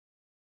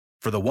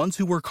For the ones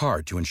who work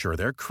hard to ensure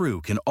their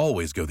crew can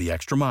always go the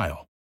extra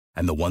mile,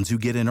 and the ones who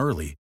get in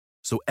early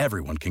so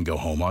everyone can go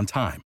home on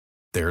time,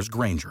 there's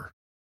Grainger,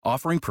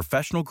 offering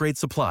professional-grade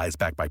supplies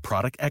backed by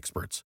product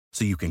experts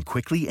so you can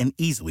quickly and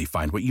easily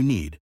find what you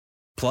need.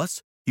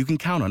 Plus, you can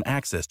count on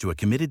access to a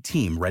committed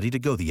team ready to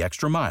go the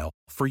extra mile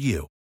for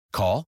you.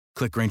 Call,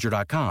 click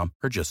Grainger.com,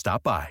 or just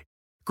stop by.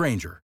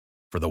 Grainger,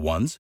 for the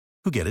ones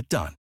who get it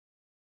done.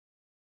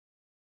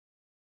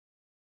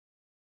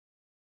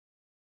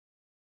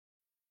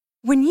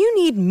 When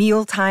you need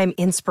mealtime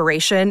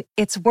inspiration,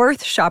 it's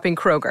worth shopping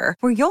Kroger,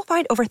 where you'll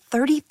find over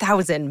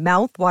 30,000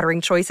 mouth-watering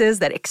choices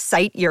that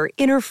excite your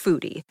inner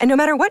foodie. And no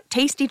matter what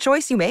tasty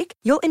choice you make,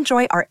 you'll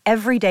enjoy our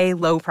everyday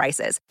low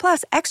prices,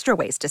 plus extra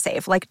ways to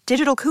save, like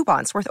digital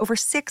coupons worth over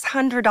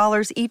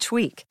 $600 each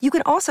week. You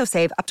can also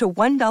save up to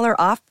 $1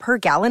 off per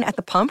gallon at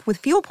the pump with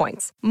fuel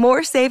points.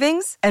 More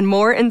savings and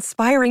more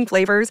inspiring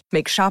flavors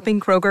make shopping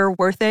Kroger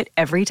worth it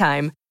every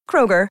time.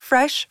 Kroger,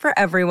 fresh for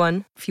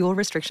everyone. Fuel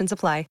restrictions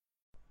apply.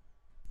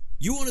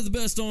 You wanted the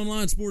best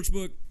online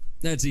sportsbook?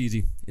 That's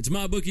easy. It's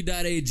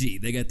MyBookie.ag.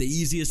 They got the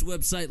easiest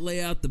website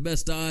layout, the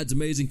best odds,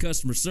 amazing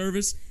customer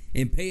service,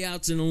 and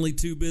payouts in only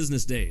 2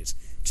 business days.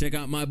 Check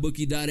out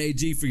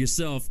MyBookie.ag for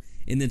yourself,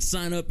 and then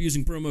sign up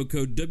using promo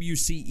code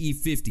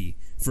WCE50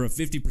 for a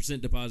 50%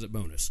 deposit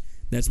bonus.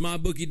 That's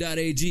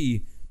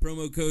MyBookie.ag,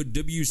 promo code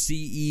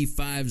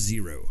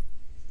WCE50.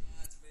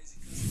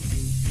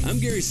 I'm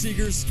Gary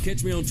Seegers.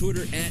 Catch me on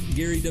Twitter at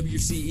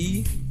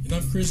GaryWCE. And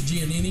I'm Chris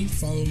Giannini.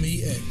 Follow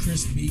me at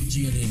Chris B.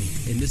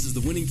 Giannini. And this is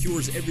the Winning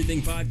Cures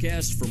Everything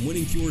podcast from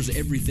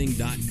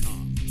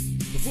winningcureseverything.com.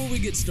 Before we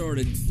get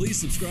started, please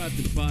subscribe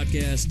to the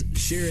podcast,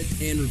 share it,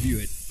 and review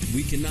it.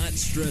 We cannot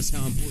stress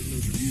how important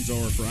those reviews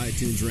are for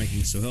iTunes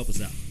rankings, so help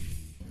us out.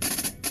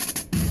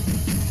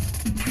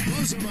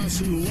 Those of us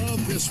who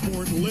love this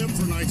sport live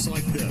for nights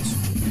like this.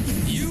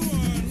 You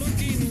are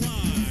looking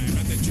live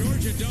at the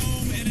Georgia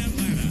Dome in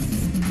Atlanta.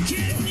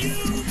 Can you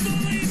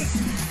believe it?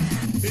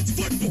 It's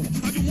football.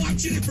 I've been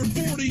watching it for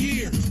 40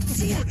 years.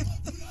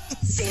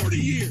 40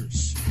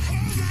 years. Oh,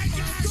 my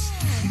God.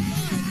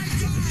 Oh, my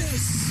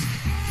goodness.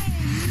 Oh,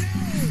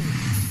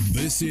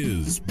 no. This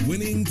is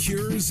Winning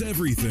Cures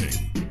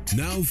Everything.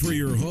 Now for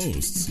your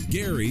hosts,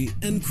 Gary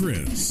and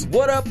Chris.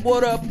 What up,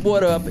 what up,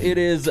 what up? It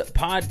is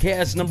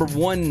podcast number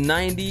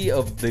 190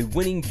 of the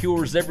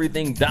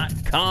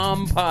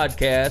winningcureseverything.com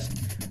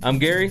podcast. I'm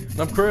Gary.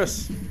 I'm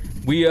Chris.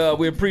 We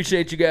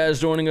appreciate you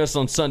guys joining us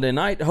on Sunday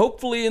night.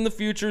 Hopefully in the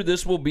future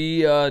this will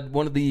be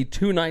one of the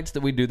 2 nights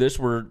that we do this.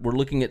 We're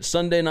looking at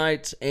Sunday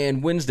nights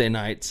and Wednesday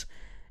nights.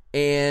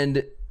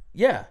 And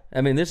yeah,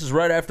 I mean, this is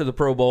right after the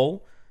Pro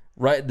Bowl,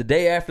 right the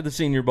day after the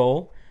Senior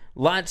Bowl.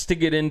 Lots to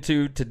get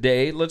into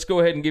today. Let's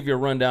go ahead and give you a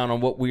rundown on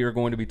what we are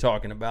going to be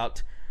talking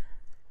about.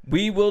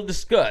 We will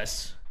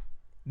discuss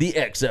the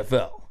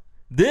XFL.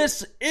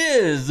 This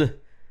is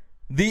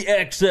the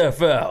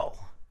XFL,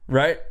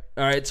 right?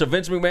 All right, so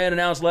Vince McMahon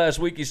announced last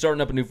week he's starting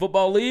up a new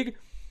football league.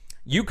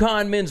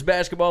 UConn men's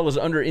basketball is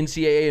under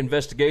NCAA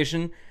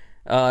investigation.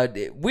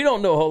 We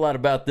don't know a whole lot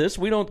about this.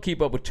 We don't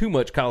keep up with too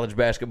much college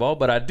basketball,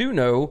 but I do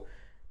know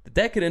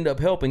that could end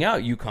up helping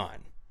out UConn.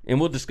 And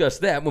we'll discuss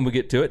that when we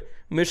get to it.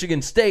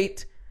 Michigan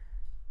State,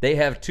 they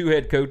have 2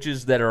 head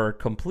coaches that are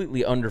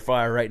completely under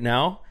fire right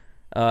now.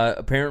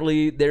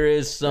 Apparently there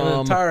is some... The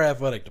entire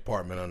athletic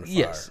department under fire.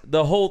 Yes,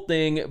 the whole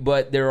thing,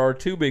 but there are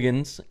 2 big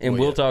ones, and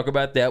we'll talk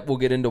about that. We'll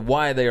get into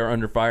why they are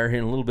under fire here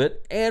in a little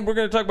bit. And we're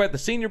going to talk about the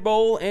Senior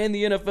Bowl and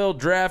the NFL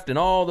Draft and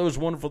all those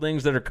wonderful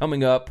things that are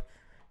coming up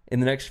in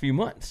the next few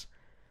months.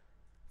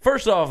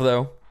 First off,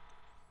 though,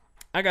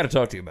 I got to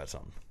talk to you about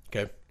something.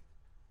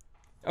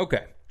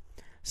 Okay.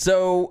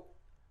 So,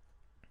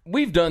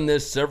 we've done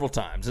this several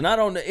times, and I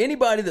don't know,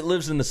 anybody that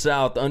lives in the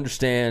South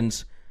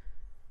understands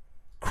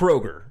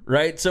Kroger,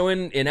 right? So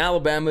in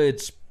Alabama,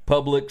 it's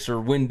Publix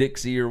or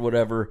Winn-Dixie or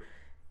whatever.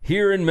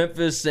 Here in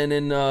Memphis and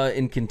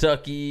in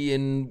Kentucky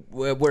and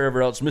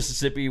wherever else,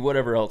 Mississippi,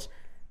 whatever else,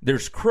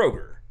 there's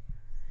Kroger.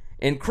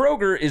 And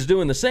Kroger is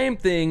doing the same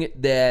thing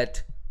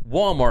that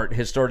Walmart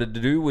has started to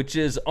do, which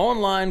is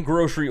online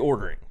grocery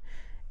ordering.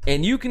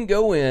 And you can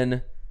go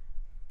in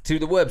to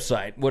the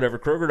website, whatever,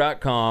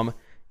 Kroger.com,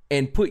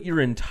 and put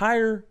your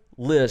entire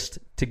list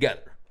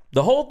together.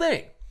 The whole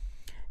thing.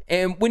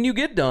 And when you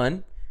get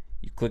done,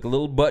 you click a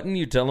little button,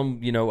 you tell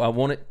them, I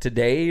want it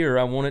today or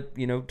I want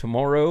it,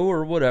 tomorrow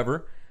or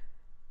whatever.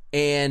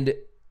 And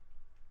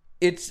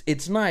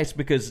it's nice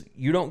because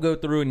you don't go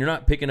through and you're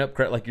not picking up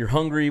crap. Like you're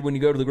hungry when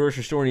you go to the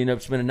grocery store and you end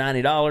up spending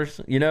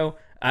 $90,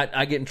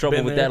 I get in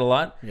trouble with that a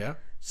lot. Yeah.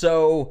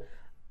 So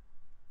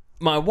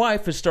my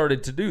wife has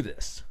started to do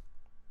this.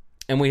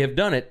 And we have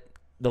done it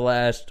the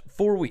last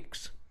 4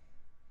 weeks.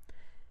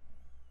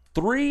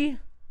 3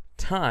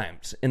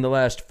 times in the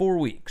last 4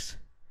 weeks,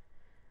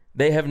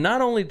 they have not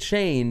only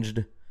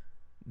changed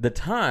the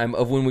time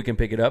of when we can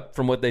pick it up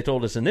from what they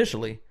told us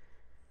initially,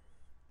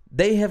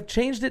 they have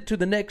changed it to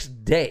the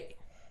next day,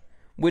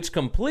 which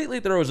completely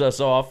throws us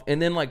off.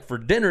 And then like for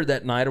dinner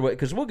that night, or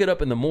because we'll get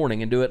up in the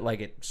morning and do it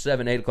like at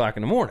 7, 8 o'clock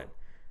in the morning.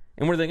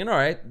 And we're thinking, all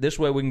right, this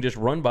way we can just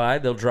run by.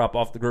 They'll drop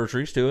off the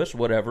groceries to us,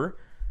 whatever.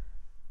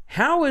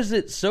 How is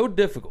it so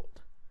difficult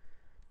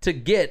to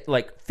get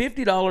like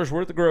 $50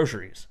 worth of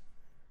groceries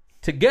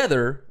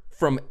together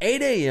from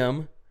 8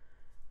 a.m.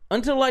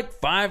 until like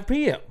 5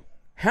 p.m.?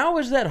 How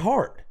is that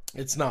hard?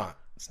 It's not.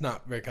 It's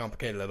not very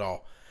complicated at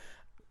all.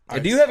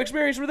 Do you have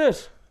experience with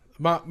this?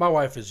 My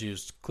wife has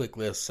used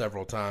ClickList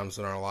several times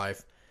in our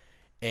life.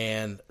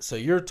 And so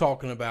you're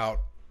talking about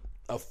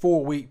a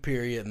 4-week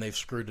period and they've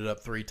screwed it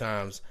up 3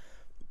 times.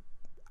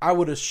 I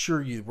would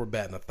assure you we're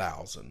batting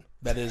 1,000.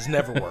 That has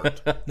never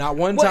worked. Not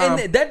one time.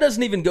 And that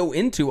doesn't even go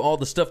into all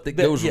the stuff that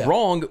goes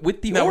wrong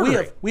with the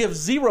ordering. We have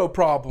zero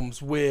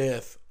problems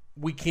with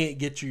we can't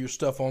get you your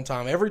stuff on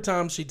time. Every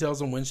time she tells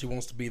them when she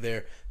wants to be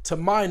there, to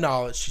my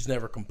knowledge, she's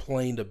never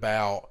complained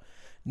about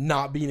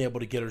not being able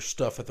to get her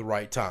stuff at the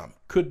right time.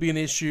 Could be an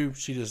issue.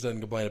 She just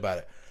doesn't complain about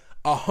it.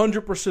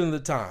 100% of the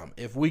time,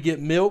 if we get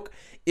milk,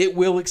 it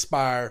will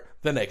expire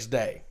the next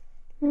day.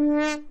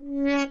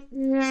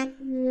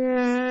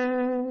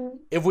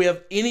 If we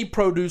have any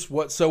produce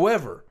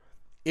whatsoever,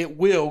 it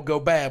will go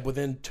bad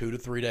within 2 to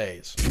 3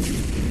 days.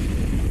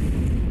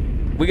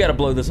 We got to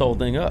blow this whole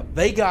thing up.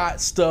 They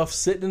got stuff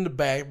sitting in the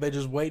back. They're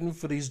just waiting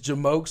for these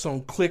jamokes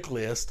on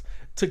ClickList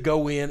to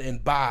go in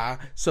and buy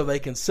so they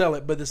can sell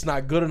it, but it's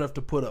not good enough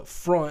to put up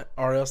front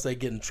or else they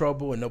get in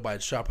trouble and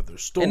nobody'd shop at their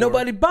store. And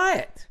nobody buy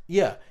it.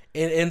 Yeah.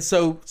 And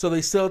so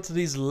they sell it to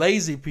these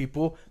lazy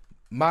people,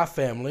 my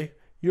family,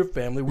 your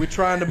family. We're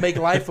trying to make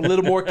life a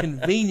little more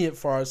convenient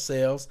for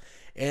ourselves.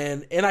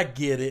 And I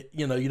get it.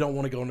 You know, you don't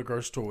want to go in the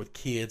grocery store with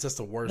kids. That's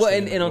the worst thing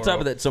in the and on world. top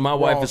of that, so my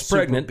wife is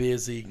pregnant.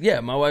 Busy. Yeah,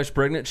 my wife's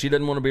pregnant. She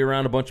doesn't want to be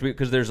around a bunch of people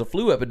because there's a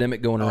flu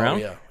epidemic going around.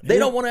 Yeah. They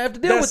don't want to have to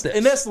deal with this.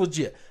 And that's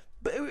legit.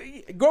 But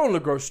going to the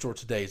grocery store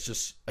today is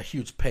just a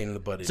huge pain in the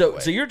butt. So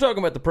you're talking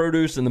about the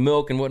produce and the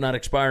milk and whatnot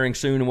expiring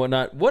soon and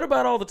whatnot. What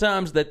about all the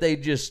times that they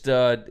just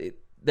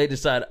they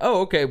decide,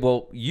 oh, okay,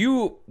 well,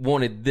 you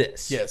wanted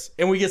this. Yes,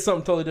 and we get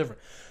something totally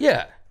different.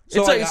 Yeah.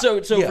 So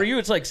For you,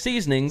 it's like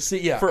seasonings.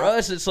 For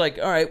us, it's like,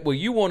 all right, well,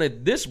 you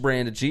wanted this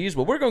brand of cheese.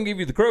 Well, we're going to give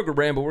you the Kroger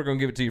brand, but we're going to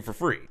give it to you for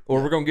free.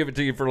 Or we're going to give it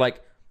to you for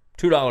like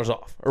 $2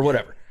 off or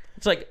whatever.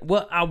 It's like,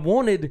 well, I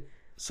wanted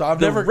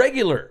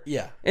regular.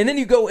 Yeah. And then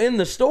you go in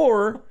the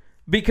store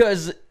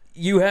because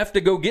you have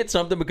to go get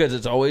something because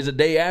it's always a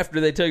day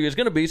after they tell you it's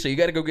going to be. So you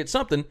got to go get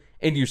something.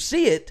 And you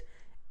see it,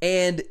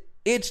 and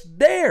it's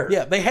there.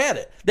 Yeah, they had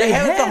it. They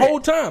had it the whole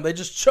time. They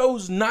just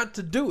chose not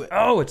to do it.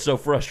 Oh, it's so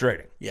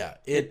frustrating. Yeah,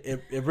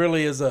 it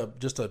really is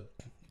just a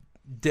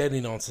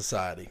deadening on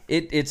society.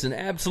 It's an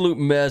absolute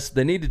mess.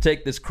 They need to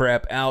take this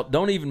crap out.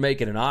 Don't even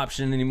make it an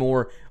option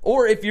anymore.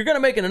 Or if you're going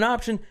to make it an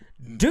option,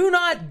 do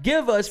not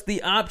give us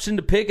the option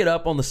to pick it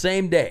up on the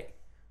same day.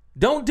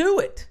 Don't do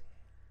it.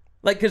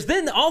 Like, because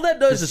then all that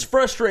does is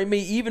frustrate me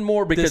even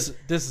more because...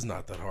 This is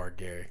not that hard,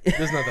 Gary. This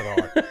is not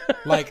that hard.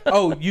 Like,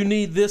 oh, you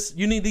need this?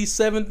 You need these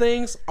 7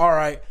 things? All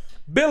right.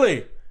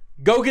 Billy,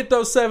 go get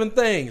those 7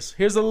 things.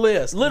 Here's a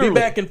list. Literally. Be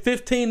back in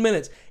 15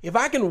 minutes. If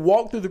I can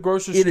walk through the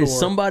grocery store... It is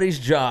somebody's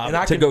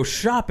job to go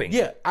shopping.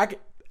 Yeah. I can,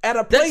 at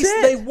a place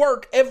they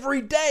work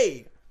every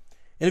day.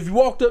 And if you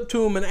walked up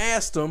to them and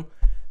asked them,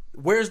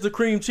 where's the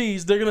cream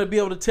cheese? They're going to be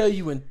able to tell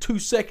you in 2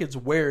 seconds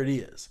where it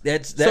is.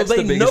 That's so they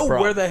the biggest know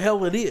problem. where the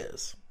hell it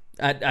is.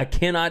 I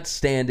cannot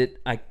stand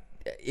it.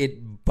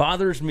 It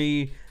bothers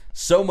me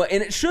so much,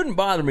 and it shouldn't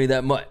bother me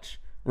that much,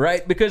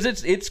 right? Because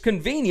it's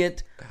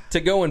convenient to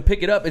go and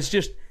pick it up. It's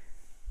just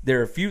there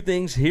are a few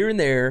things here and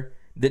there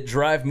that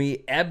drive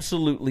me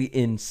absolutely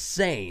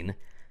insane,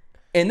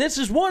 and this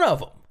is one of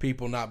them.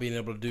 People not being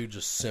able to do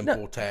just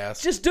simple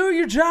tasks. Just do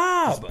your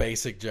job. Just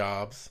basic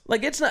jobs.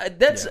 Like, it's not,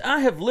 I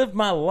have lived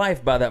my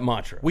life by that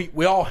mantra.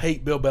 We all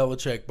hate Bill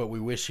Belichick, but we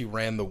wish he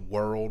ran the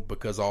world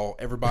because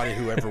everybody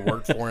who ever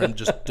worked for him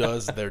just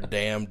does their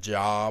damn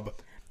job.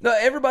 No,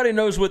 everybody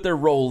knows what their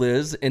role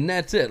is, and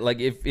that's it. Like,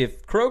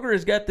 if Kroger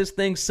has got this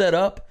thing set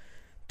up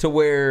to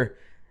where,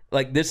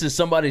 like, this is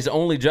somebody's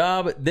only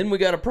job, then we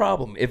got a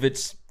problem. If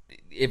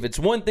it's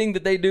one thing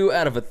that they do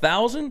out of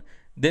 1,000,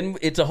 then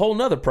it's a whole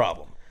nother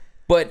problem.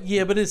 But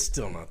it's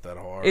still not that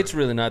hard. It's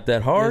really not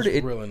that hard.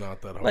 It's really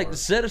not that hard. Like,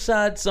 set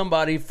aside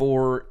somebody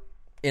for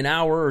an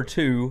hour or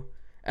 2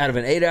 out of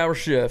an 8-hour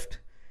shift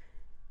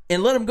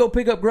and let them go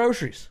pick up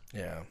groceries.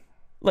 Yeah.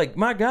 Like,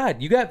 my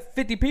God, you got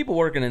 50 people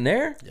working in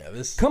there. Yeah,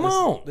 Come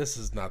on. This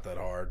is not that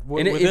hard.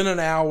 Within an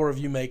hour of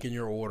you making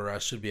your order, I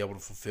should be able to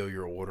fulfill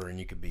your order and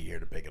you could be here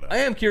to pick it up. I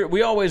am curious.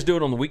 We always do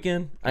it on the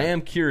weekend. I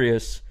am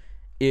curious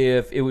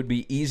if it would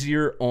be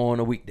easier on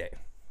a weekday.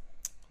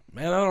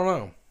 Man, I don't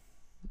know.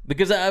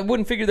 Because I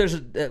wouldn't figure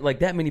there's like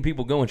that many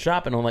people going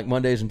shopping on like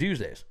Mondays and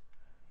Tuesdays.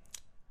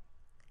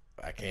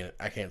 I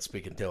can't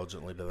speak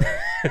intelligently to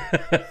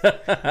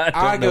that.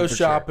 I go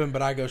shopping,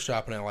 but I go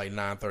shopping at like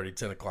 9:30,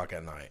 10 o'clock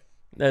at night.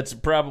 That's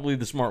probably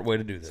the smart way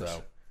to do this.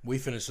 So we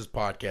finish this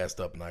podcast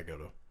up, and I go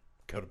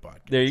to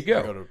podcast. There you go.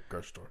 I go to the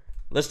grocery store.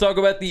 Let's talk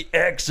about the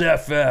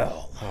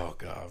XFL. Oh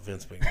God,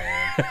 Vince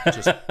McMahon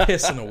just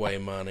pissing away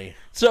money.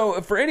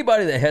 So for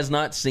anybody that has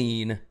not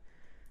seen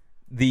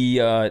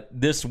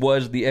this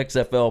was the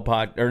XFL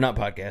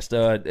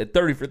podcast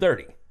 30 for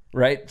 30,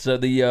 right? So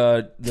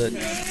the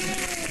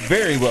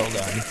very well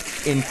done,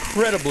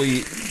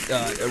 incredibly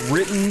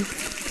written,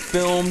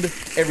 filmed,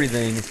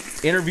 everything.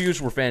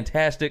 Interviews were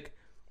fantastic.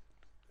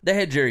 They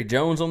had Jerry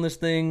Jones on this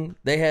thing.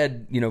 They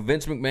had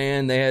Vince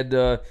McMahon. They had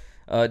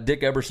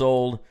Dick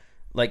Ebersold,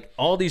 like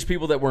all these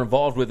people that were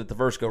involved with it the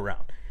first go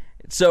round.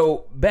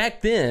 So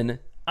back then,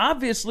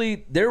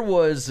 obviously there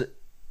was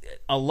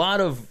a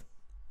lot of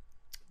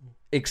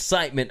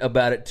excitement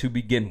about it to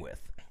begin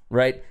with,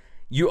 right?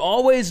 You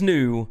always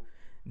knew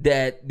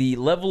that the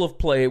level of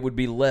play would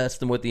be less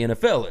than what the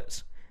NFL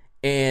is.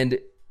 And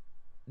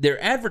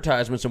their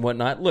advertisements and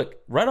whatnot, look,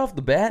 right off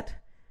the bat,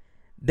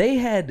 they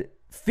had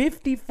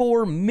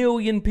 54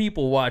 million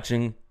people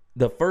watching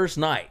the first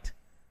night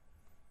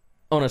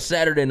on a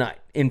Saturday night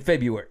in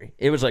February.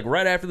 It was like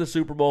right after the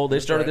Super Bowl. They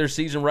started their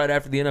season right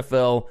after the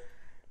NFL.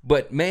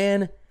 But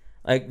man,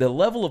 like the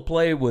level of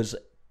play was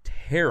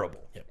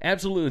terrible. Yep.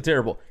 Absolutely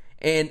terrible.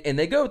 And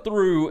they go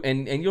through,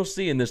 and you'll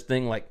see in this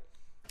thing, like,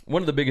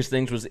 one of the biggest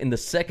things was in the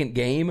second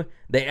game,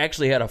 they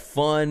actually had a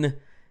fun,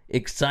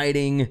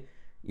 exciting,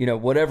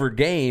 whatever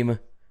game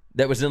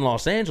that was in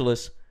Los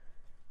Angeles.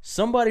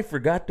 Somebody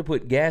forgot to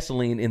put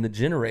gasoline in the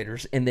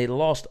generators, and they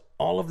lost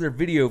all of their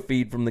video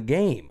feed from the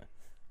game.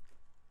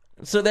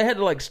 So they had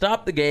to,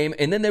 stop the game,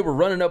 and then they were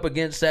running up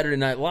against Saturday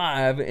Night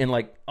Live, and,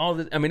 all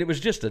this. I mean, it was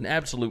just an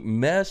absolute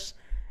mess,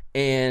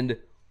 and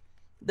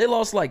they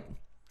lost,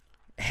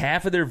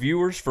 half of their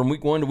viewers from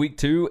week 1 to week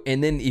 2,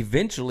 and then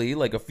eventually,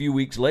 a few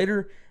weeks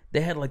later,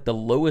 they had, the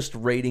lowest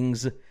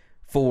ratings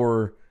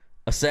for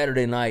a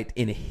Saturday night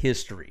in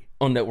history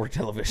on network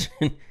television.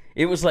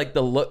 It was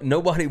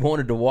nobody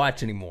wanted to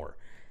watch anymore.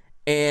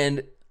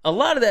 And a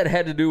lot of that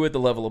had to do with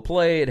the level of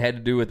play. It had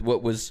to do with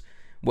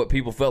what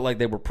people felt like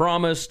they were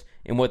promised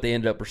and what they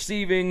ended up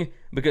receiving,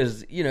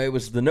 because, it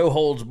was the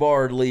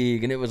no-holds-barred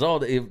league, and it was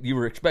you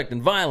were expecting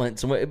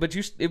violence, but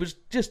it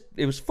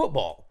was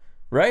football,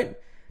 right?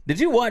 Did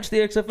you watch the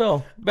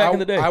XFL back in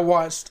the day? I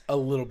watched a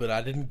little bit.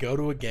 I didn't go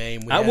to a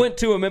game. I went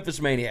to a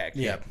Memphis Maniac.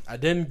 Yeah, I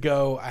didn't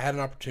go. I had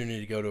an opportunity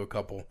to go to a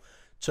couple.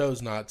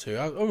 Chose not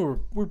to. We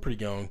were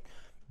pretty young.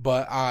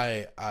 But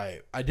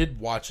I did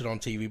watch it on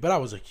TV, but I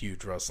was a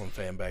huge wrestling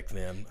fan back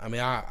then. I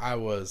mean, I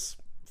was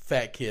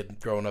fat kid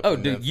growing up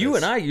in Memphis. You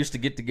and I used to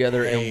get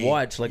together and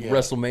watch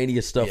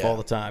WrestleMania stuff all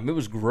the time. It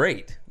was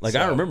great.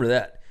 I remember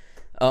that.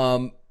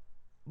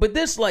 But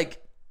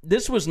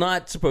this was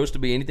not supposed to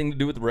be anything to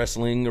do with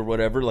wrestling or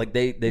whatever.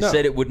 They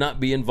said it would not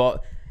be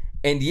involved.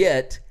 And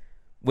yet,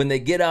 when they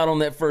get out on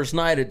that first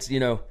night, it's,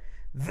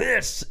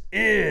 this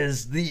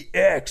is the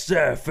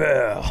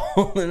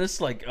XFL. And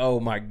it's oh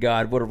my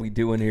God, what are we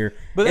doing here?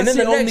 But that's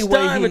the only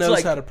way he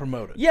knows how to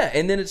promote it. Yeah,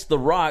 and then it's The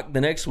Rock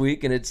the next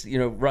week, and it's,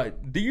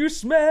 right, do you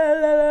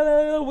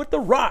smell what The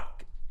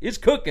Rock is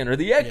cooking? Or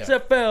the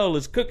XFL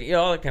is cooking,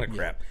 all that kind of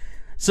crap.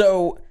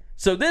 So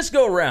this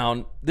go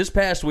around, this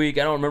past week,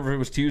 I don't remember if it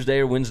was Tuesday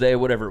or Wednesday or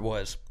whatever it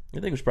was. I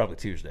think it was probably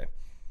Tuesday.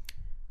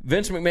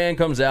 Vince McMahon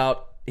comes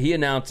out, he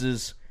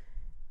announces,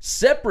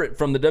 separate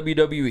from the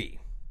WWE,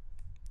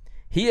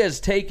 he has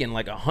taken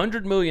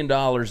 $100 million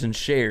in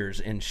shares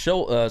and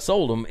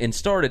sold them and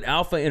started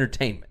Alpha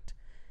Entertainment.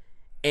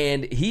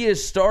 And he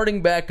is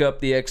starting back up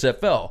the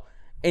XFL.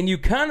 And you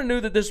kind of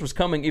knew that this was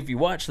coming if you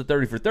watched the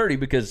 30 for 30,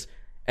 because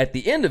at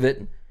the end of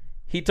it,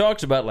 he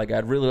talks about,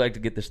 I'd really like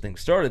to get this thing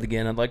started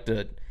again. I'd like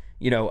to,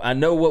 I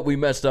know what we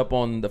messed up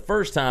on the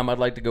first time. I'd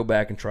like to go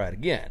back and try it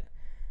again.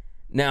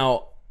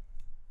 Now,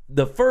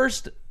 the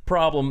first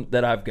problem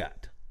that I've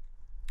got,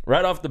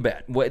 right off the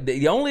bat,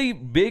 the only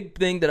big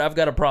thing that I've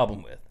got a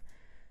problem with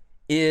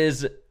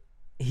is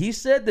he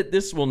said that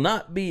this will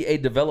not be a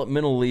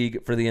developmental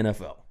league for the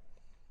NFL.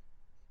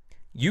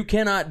 You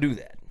cannot do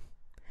that.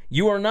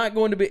 You are not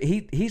going to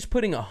be... He's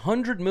putting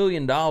 $100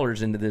 million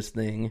into this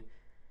thing.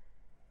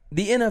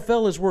 The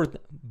NFL is worth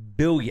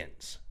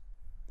billions.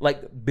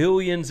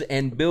 Billions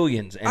and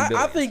billions and billions.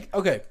 I think,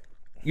 okay.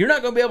 You're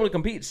not going to be able to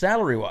compete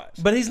salary-wise.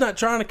 But he's not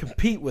trying to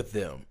compete with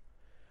them.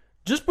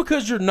 Just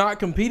because you're not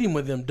competing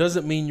with them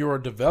doesn't mean you're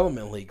a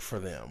development league for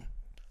them.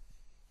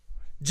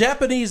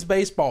 Japanese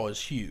baseball is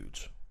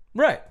huge.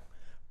 Right.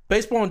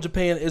 Baseball in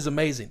Japan is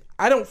amazing.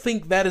 I don't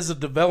think that is a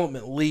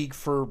development league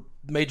for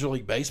Major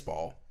League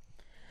Baseball.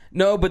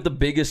 No, but the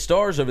biggest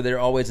stars over there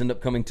always end up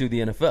coming to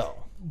the NFL.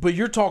 But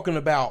you're talking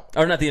about...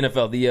 Or not the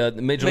NFL,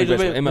 the Major League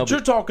Baseball, MLB. But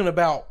you're talking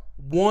about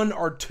one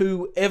or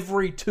two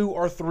every 2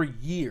 or 3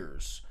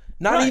 years.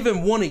 Not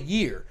even one a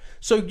year.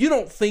 So you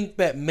don't think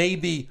that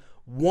maybe...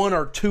 one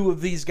or two of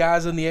these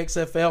guys in the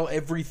XFL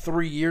every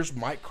 3 years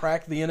might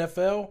crack the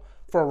NFL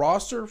for a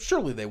roster?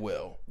 Surely they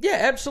will. Yeah,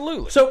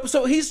 absolutely.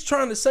 So he's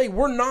trying to say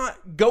we're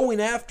not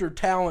going after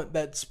talent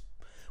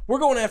we're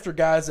going after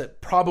guys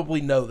that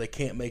probably know they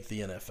can't make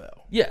the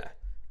NFL. Yeah.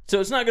 So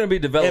it's not going to be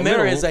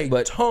developmental. And there is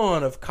a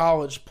ton of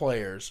college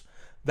players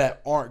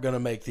that aren't going to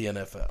make the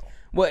NFL.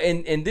 Well,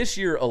 and this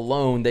year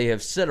alone, they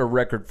have set a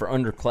record for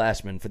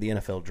underclassmen for the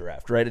NFL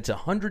draft, right? It's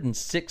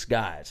 106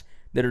 guys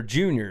that are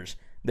juniors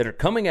that are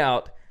coming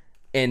out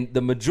And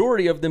the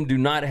majority of them do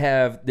not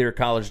have their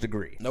college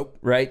degree. Nope.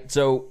 Right?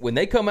 So when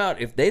they come out,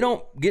 if they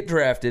don't get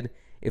drafted,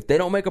 if they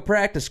don't make a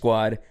practice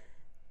squad,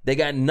 they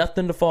got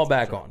nothing to fall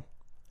back on.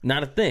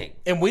 Not a thing.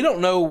 And we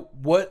don't know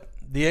what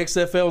the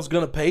XFL is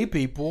going to pay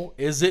people.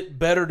 Is it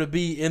better to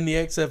be in the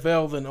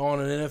XFL than on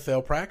an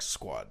NFL practice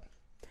squad?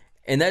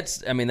 And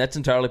that's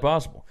entirely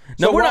possible.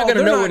 Now, So we're not while going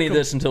to they're know not any of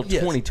this until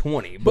yes.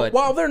 2020. But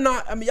while they're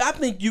not, I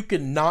think you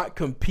can not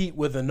compete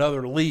with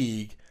another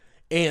league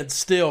and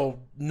still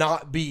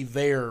not be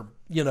their,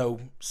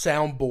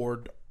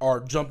 soundboard or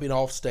jumping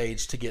off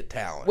stage to get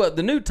talent. Well,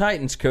 the new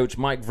Titans coach,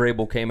 Mike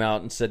Vrabel, came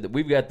out and said that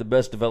we've got the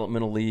best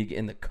developmental league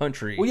in the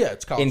country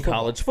it's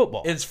college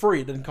football. It's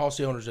free. It doesn't cost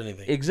the owners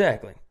anything.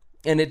 Exactly.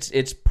 And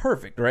it's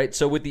perfect, right?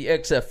 So with the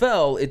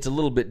XFL, it's a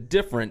little bit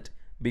different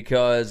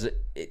because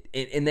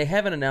and they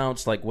haven't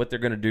announced like what they're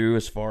going to do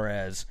as far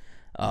as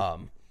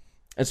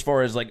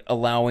like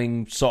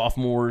allowing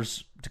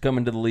sophomores to come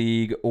into the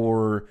league,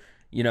 or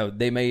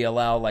they may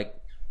allow like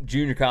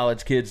junior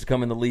college kids to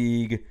come in the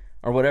league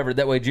or whatever.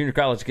 That way junior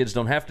college kids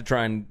don't have to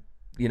try and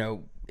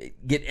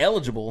get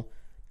eligible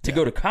to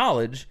go to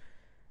college,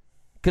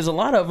 because a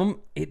lot of them,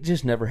 it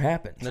just never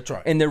happens. That's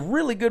right. And they're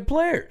really good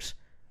players,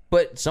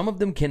 but some of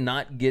them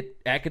cannot get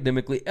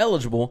academically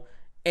eligible.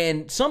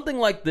 And something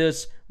like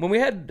this, when we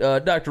had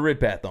Dr.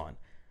 Ridpath on,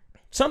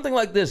 something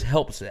like this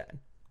helps that,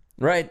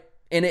 right?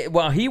 And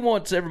while he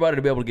wants everybody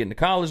to be able to get into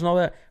college and all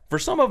that, for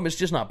some of them it's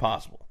just not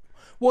possible.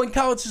 Well, and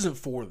college isn't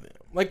for them.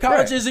 Like,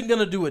 college isn't going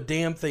to do a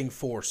damn thing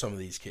for some of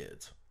these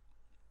kids.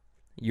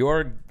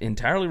 You're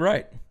entirely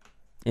right.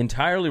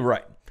 Entirely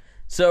right.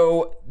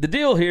 So the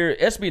deal here,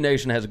 SB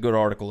Nation has a good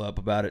article up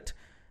about it.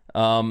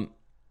 And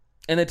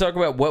they talk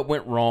about what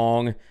went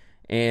wrong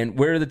and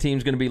where the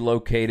team's going to be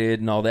located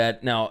and all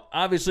that. Now,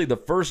 obviously, the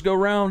first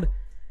go-round,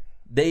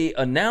 they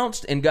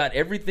announced and got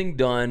everything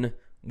done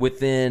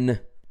within,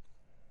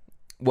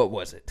 what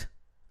was it?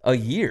 A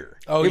year.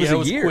 Oh, it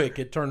was a year. quick.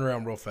 It turned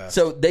around real fast.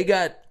 So they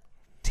got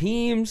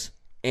teams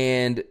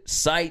and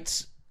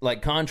sites,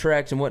 like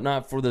contracts and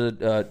whatnot for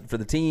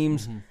the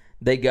teams. Mm-hmm.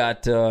 They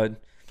got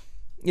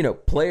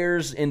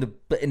players in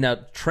now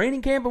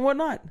training camp and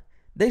whatnot.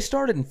 They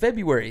started in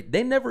February.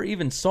 They never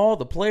even saw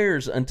the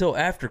players until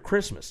after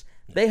Christmas.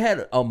 They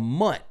had a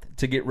month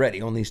to get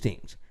ready on these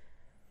teams.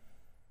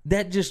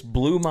 That just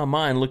blew my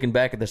mind looking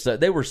back at this stuff.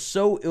 They were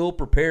so ill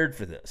prepared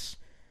for this.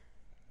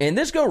 And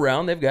this go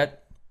round, they've got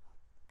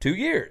 2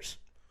 years.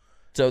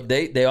 So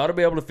they ought to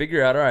be able to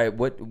figure out, all right,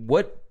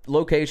 what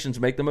locations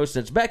make the most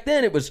sense. Back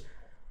then it was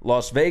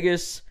Las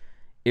Vegas.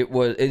 It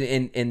was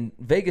and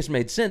Vegas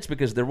made sense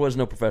because there was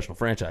no professional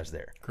franchise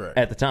there. Correct.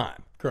 At the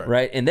time. Correct.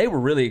 Right? And they were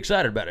really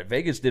excited about it.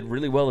 Vegas did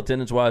really well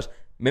attendance-wise.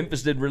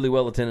 Memphis did really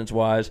well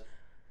attendance-wise.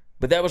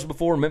 But that was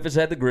before Memphis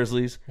had the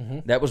Grizzlies. Mm-hmm.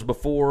 That was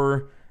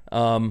before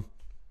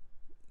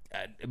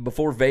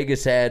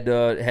Vegas had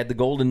the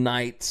Golden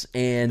Knights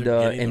and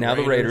now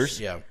the Raiders.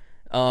 Yeah.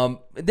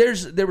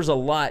 There was a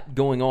lot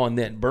going on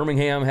then.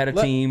 Birmingham had a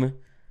team.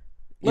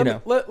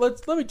 Let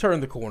me turn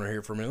the corner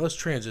here for a minute. Let's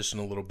transition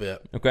a little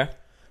bit. Okay.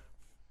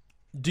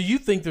 Do you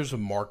think there's a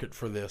market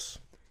for this?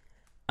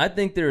 I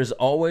think there is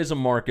always a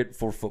market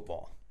for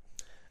football.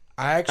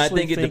 I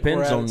think it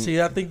depends on. See,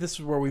 I think this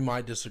is where we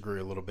might disagree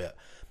a little bit.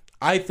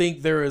 I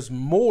think there is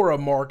more a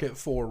market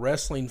for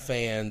wrestling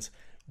fans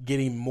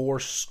getting more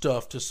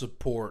stuff to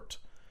support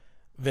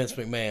Vince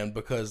McMahon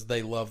because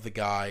they love the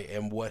guy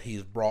and what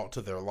he's brought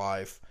to their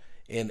life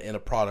in a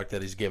product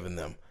that he's given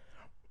them.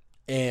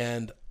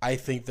 And I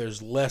think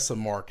there's less a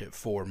market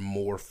for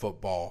more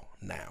football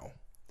now.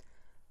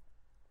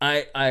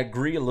 I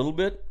agree a little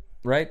bit,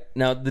 right?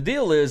 Now, the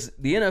deal is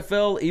the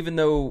NFL, even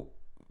though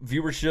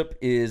viewership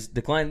is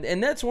declining,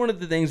 and that's one of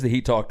the things that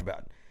he talked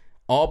about.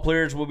 All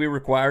players will be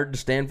required to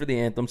stand for the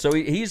anthem. So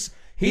he's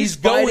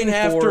going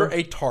after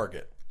a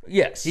target.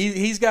 Yes.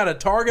 He's got a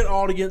target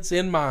audience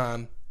in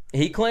mind.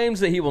 He claims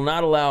that he will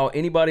not allow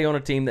anybody on a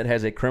team that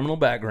has a criminal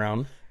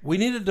background. We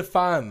need to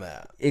define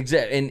that.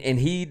 Exactly. And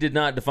he did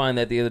not define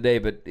that the other day,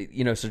 but,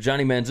 so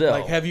Johnny Manziel.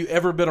 Like, have you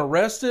ever been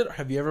arrested?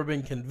 Have you ever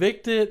been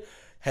convicted?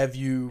 Have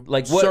you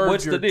served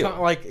what's your the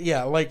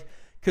deal?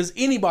 Because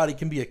anybody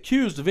can be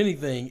accused of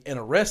anything and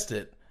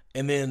arrested,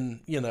 and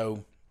then,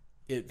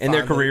 and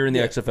their career in the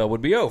XFL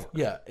would be over.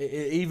 Yeah,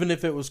 even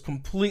if it was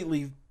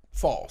completely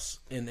false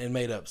and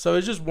made up. So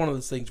it's just one of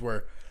those things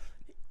where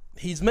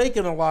he's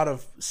making a lot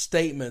of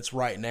statements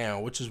right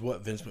now, which is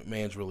what Vince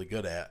McMahon's really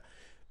good at.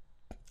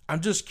 I'm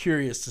just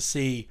curious to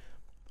see,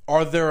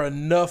 are there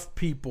enough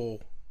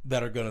people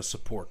that are going to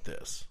support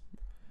this?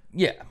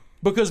 Yeah.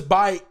 Because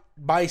by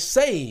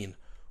saying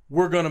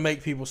we're going to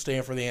make people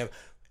stand for the anthem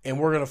and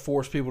we're going to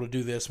force people to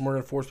do this and we're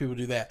going to force people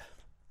to do that,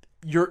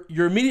 you're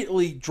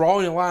immediately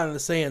drawing a line in the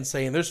sand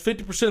saying there's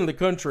 50% of the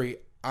country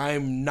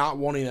I'm not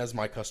wanting as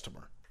my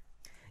customer.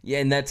 Yeah,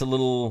 and that's a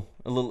little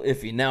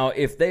iffy. Now,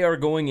 if they are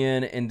going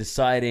in and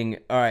deciding,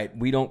 all right,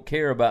 we don't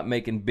care about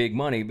making big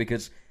money,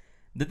 because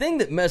the thing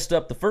that messed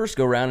up the first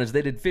go-round is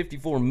they did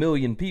 54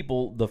 million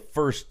people the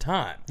first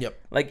time. Yep.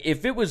 Like,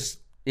 if it was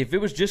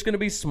just going to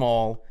be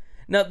small.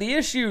 Now, the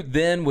issue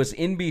then was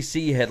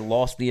NBC had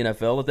lost the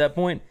NFL at that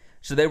point,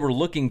 so they were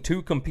looking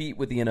to compete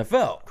with the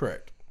NFL.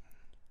 Correct.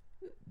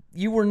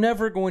 You were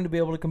never going to be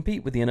able to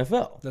compete with the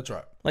NFL. That's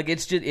right. Like,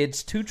 it's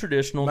too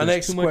traditional. My There's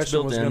next too much question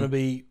built was in. going to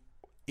be,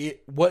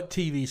 what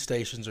TV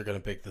stations are going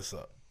to pick this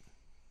up?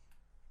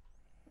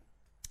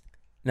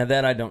 Now,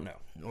 that I don't know.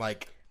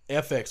 Like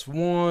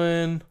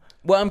FX1.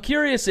 Well, I'm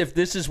curious if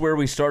this is where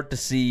we start to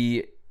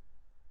see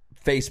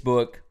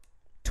Facebook,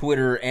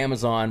 Twitter,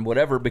 Amazon,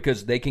 whatever,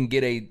 because they can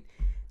get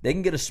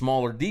a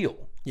smaller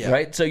deal,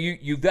 right? So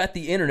you've got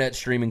the internet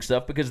streaming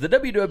stuff because the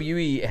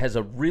WWE has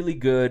a really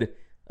good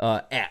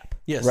app,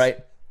 right?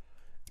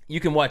 You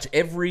can watch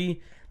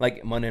every,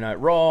 like, Monday Night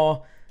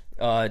Raw,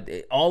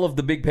 all of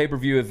the big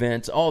pay-per-view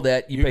events, all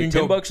that. You pay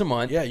 $10 a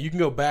month. Yeah, you can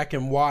go back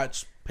and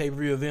watch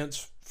pay-per-view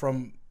events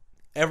from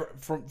the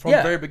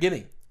very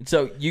beginning.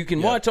 So you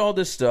can watch all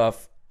this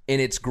stuff, and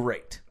it's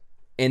great,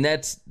 and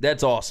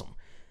that's awesome.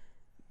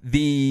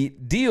 The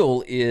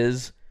deal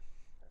is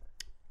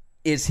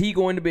he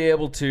going to be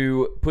able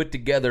to put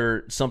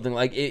together something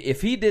like,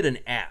 if he did an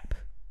app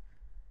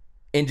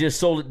and just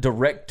sold it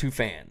direct to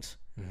fans,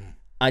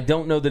 I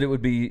don't know that it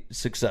would be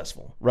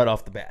successful right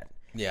off the bat.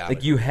 Yeah,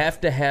 like, you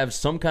have to have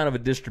some kind of a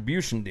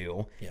distribution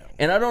deal,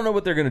 and I don't know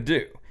what they're going to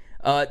do.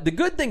 The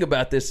good thing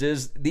about this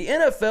is the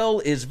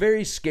NFL is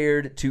very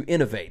scared to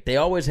innovate. They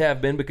always have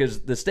been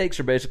because the stakes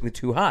are basically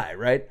too high,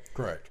 right?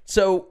 Correct.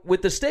 So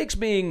with the stakes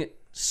being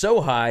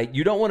so high,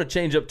 you don't want to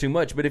change up too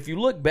much. But if you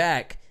look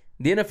back,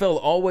 the NFL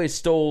always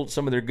stole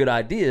some of their good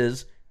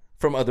ideas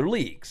from other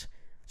leagues.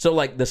 So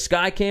like the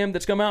Skycam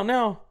that's come out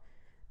now,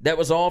 that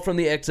was all from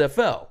the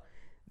XFL.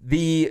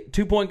 The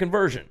 2-point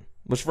conversion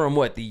was from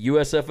what, the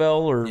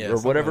USFL or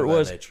whatever it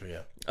was.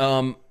 Nature,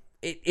 yeah.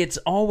 It's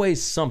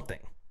always something.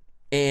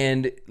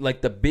 And like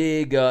the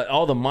big,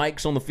 all the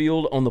mics on the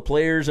field, on the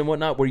players and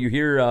whatnot, where you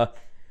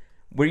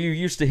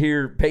used to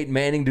hear Peyton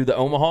Manning do the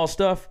Omaha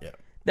stuff,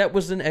 that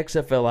was an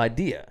XFL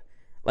idea.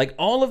 Like,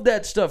 all of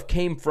that stuff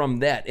came from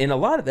that, and a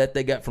lot of that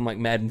they got from like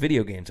Madden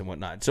video games and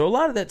whatnot. So a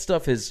lot of that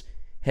stuff has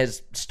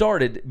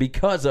started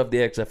because of the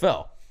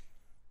XFL.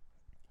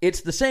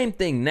 It's the same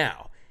thing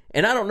now,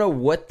 and I don't know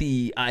what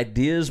the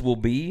ideas will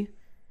be,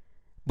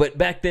 but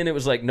back then it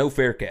was like no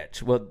fair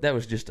catch. Well, that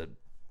was just a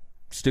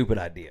stupid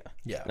idea.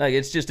 Yeah. Like,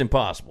 it's just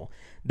impossible.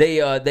 They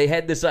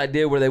had this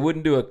idea where they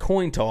wouldn't do a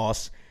coin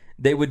toss.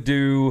 They would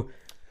do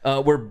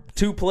where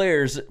two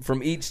players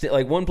from each,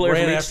 like one player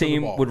from each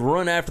team would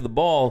run after the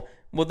ball.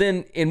 Well,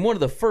 then in one of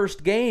the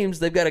first games,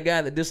 they've got a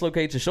guy that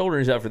dislocates his shoulder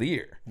and he's out for the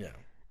year. Yeah.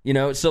 You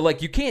know, so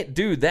like you can't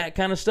do that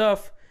kind of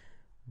stuff,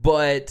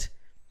 but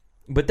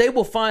they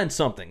will find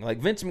something. Like,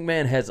 Vince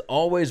McMahon has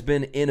always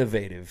been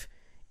innovative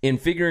in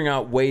figuring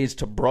out ways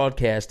to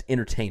broadcast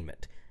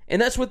entertainment.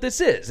 And that's what this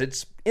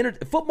is.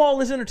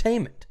 Football is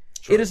entertainment.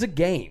 Sure. It is a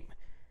game.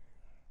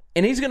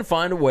 And he's going to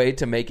find a way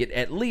to make it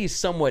at least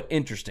somewhat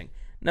interesting.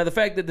 Now, the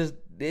fact that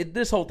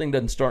this whole thing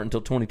doesn't start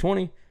until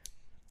 2020,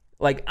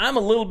 like, I'm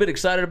a little bit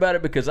excited about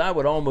it because I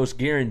would almost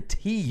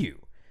guarantee you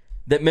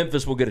that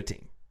Memphis will get a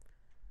team.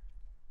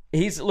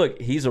 He's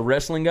a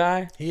wrestling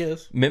guy. He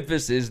is.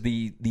 Memphis is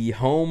the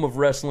home of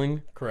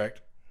wrestling.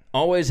 Correct.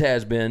 Always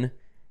has been.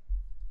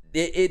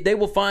 They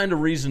will find a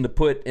reason to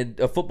put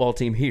a football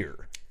team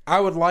here. I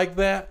would like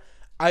that.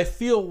 I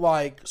feel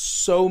like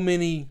so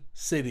many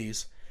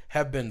cities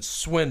have been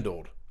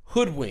swindled,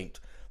 hoodwinked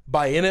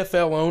by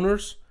NFL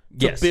owners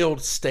to build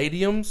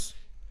stadiums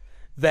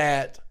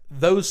that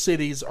those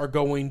cities are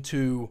going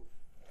to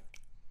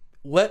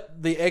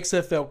let the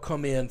XFL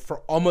come in for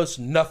almost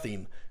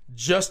nothing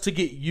just to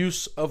get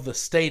use of the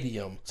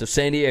stadium. So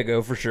San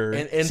Diego for sure.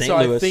 And St. so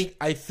Louis.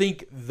 I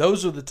think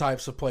those are the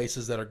types of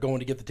places that are going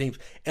to get the teams.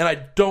 And I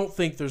don't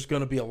think there's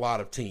going to be a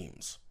lot of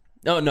teams.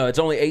 No, it's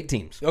only 8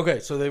 teams. Okay,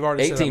 so they've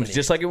already said 8 teams,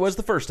 just like it was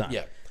the first time.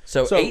 Yeah.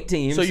 So 8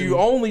 teams. So you're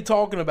only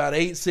talking about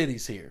 8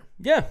 cities here.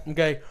 Yeah.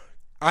 Okay.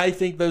 I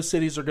think those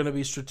cities are going to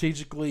be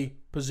strategically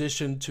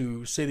positioned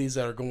to cities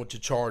that are going to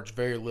charge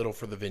very little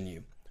for the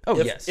venue.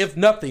 Oh, yes. If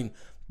nothing,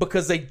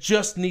 because they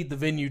just need the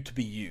venue to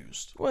be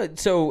used. Well,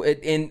 so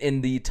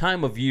in the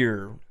time of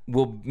year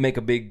will make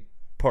a big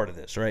part of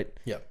this, right?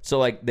 Yeah. So,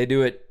 like, they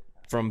do it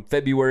from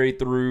February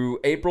through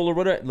April or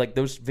whatever. Like,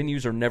 those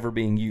venues are never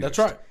being used. That's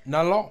right.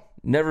 Not at all.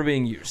 Never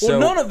being used. Well,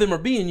 none of them are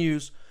being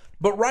used,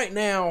 but right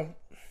now,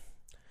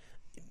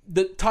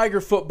 the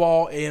Tiger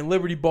football and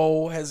Liberty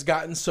Bowl has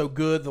gotten so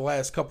good the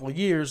last couple of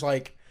years.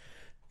 Like,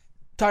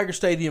 Tiger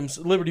Stadium's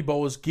Liberty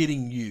Bowl is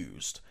getting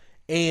used.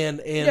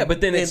 But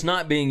then it's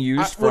not being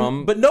used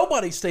But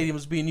nobody's stadium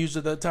is being used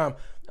at that time.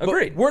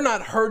 Agreed. But we're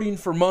not hurting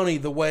for money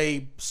the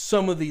way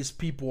some of these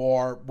people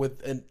are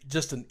with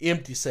just an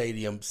empty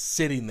stadium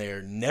sitting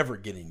there never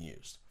getting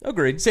used.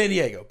 Agreed. San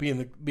Diego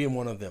being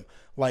one of them.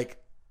 Like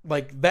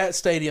that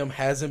stadium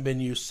hasn't been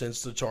used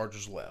since the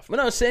Chargers left.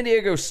 Well, no, San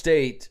Diego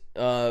State.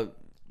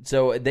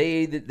 So I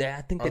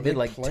think they did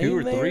like 2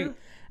 or 3. There?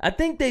 I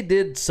think they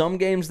did some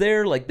games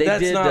there. Like they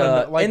That's did, not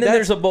enough. Like, and then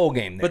there's a bowl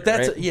game there. But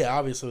that's right?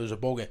 Obviously there's a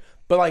bowl game.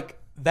 But like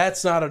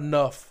that's not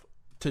enough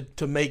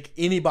to make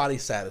anybody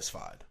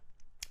satisfied.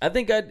 I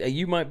think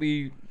you might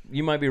be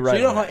You might be right. So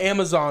you know on how that.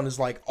 Amazon is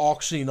like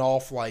auctioning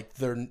off like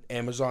their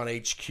Amazon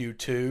HQ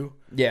too?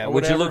 Yeah, or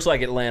which it whatever? looks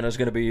like Atlanta's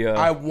going to be.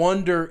 I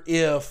wonder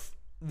if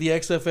the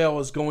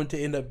XFL is going to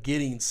end up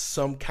getting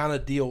some kind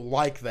of deal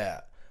like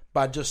that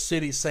by just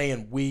cities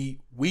saying we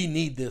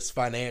need this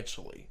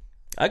financially,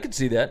 I could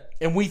see that.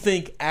 and we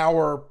think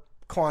our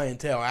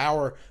clientele,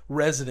 our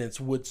residents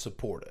would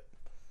support it.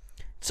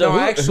 So Now, who,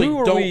 I actually who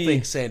are don't we?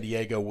 think San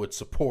Diego would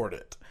support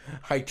it.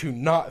 I do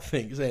not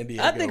think San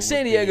Diego. I think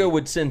San Diego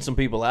would send some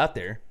people out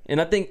there, and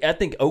I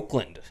think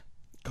Oakland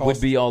would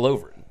be all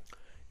over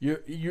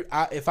it.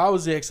 If I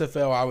was the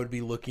XFL, I would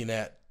be looking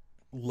at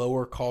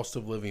lower cost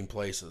of living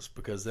places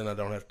because then I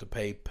don't have to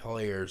pay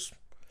players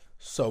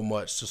so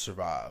much to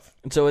survive.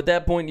 And so at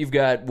that point, you've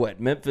got what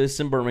Memphis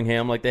and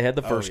Birmingham, like they had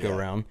the first go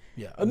round.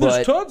 Yeah, and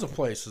there's tons of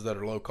places that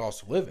are low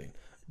cost of living.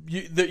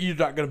 You're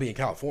not going to be in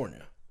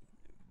California.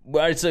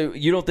 Right, so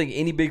you don't think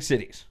any big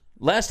cities?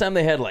 Last time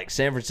they had like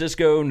San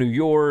Francisco, New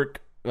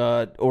York,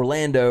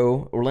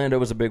 Orlando. Orlando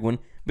was a big one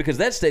because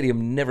that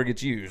stadium never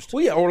gets used.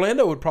 Well, yeah,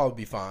 Orlando would probably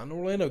be fine.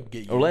 Orlando would get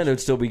used. Orlando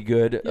would still be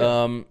good.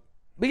 Yeah.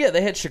 But yeah,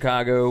 they had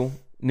Chicago,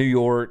 New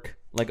York,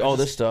 like all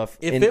this stuff.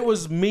 If it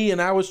was me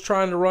and I was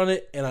trying to run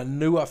it and I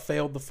knew I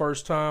failed the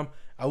first time,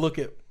 I look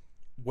at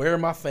where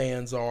my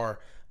fans are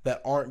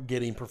that aren't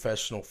getting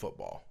professional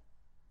football.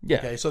 Yeah.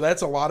 Okay, so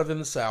that's a lot of in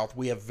the South.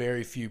 We have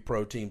very few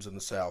pro teams in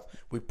the South.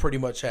 We pretty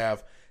much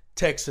have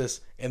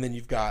Texas, and then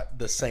you've got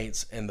the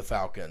Saints and the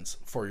Falcons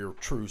for your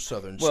true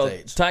Southern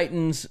states.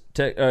 Titans,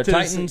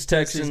 Tennessee's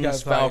Texans, got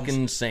Falcons,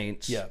 Titans.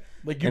 Saints. Yeah,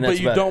 but And that's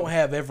you about don't it.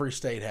 have every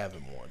state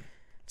having one.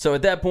 So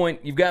at that point,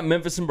 you've got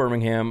Memphis and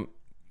Birmingham.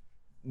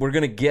 We're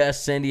going to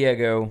guess San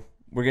Diego.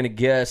 We're going to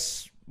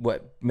guess,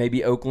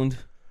 maybe Oakland?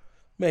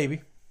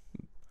 Maybe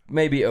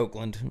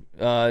Oakland.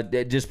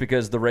 Just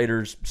because the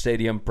Raiders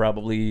Stadium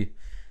probably,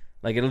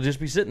 it'll just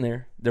be sitting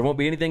there. There won't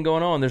be anything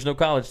going on. There's no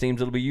college teams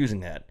that'll be using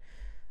that.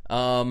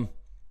 And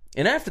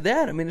after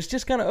that, I mean, it's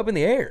just kind of up in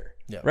the air.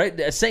 Yeah.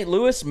 Right? St.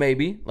 Louis,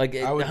 maybe.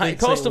 I would High think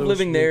cost St. of Louis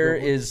living would be a there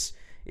good one.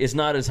 is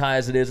not as high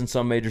as it is in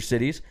some major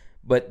cities,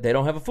 but they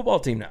don't have a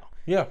football team now.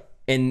 Yeah.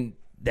 And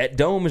that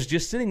dome is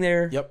just sitting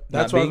there. Yep,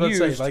 that's not what I was being going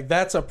to used. say. Like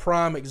that's a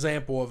prime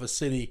example of a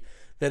city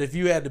that if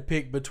you had to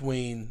pick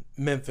between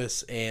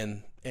Memphis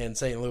and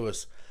St.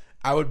 Louis,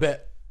 I would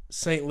bet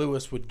St.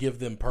 Louis would give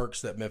them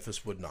perks that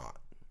Memphis would not.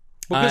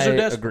 Because they're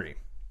desperate. Agree.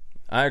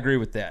 I agree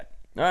with that.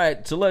 All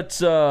right, so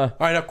let's. All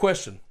right, now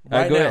question.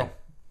 Right go now, ahead.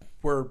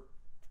 we're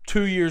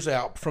 2 years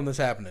out from this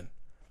happening.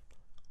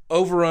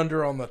 Over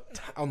under on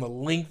the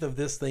length of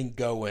this thing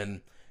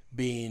going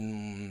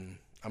being,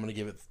 I'm going to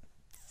give it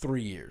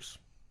 3 years.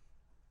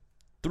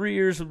 3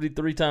 years would be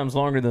 3 times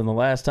longer than the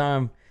last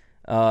time.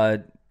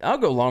 I'll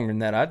go longer than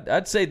that.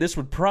 I'd say this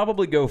would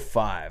probably go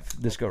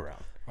 5 this go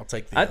round. I'll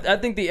take the. I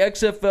think the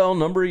XFL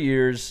number of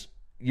years.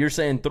 You're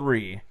saying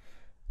 3.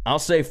 I'll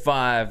say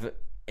 5,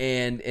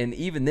 and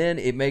even then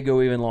it may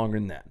go even longer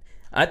than that.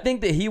 I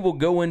think that he will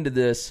go into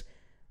this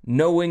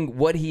knowing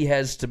what he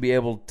has to be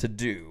able to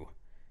do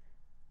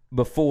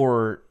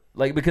before,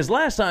 because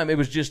last time it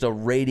was just a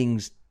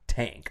ratings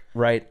tank,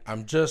 right?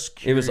 I'm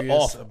just It was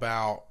curious awful.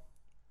 about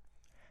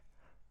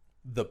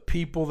the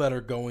people that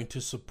are going to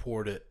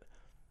support it.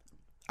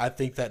 I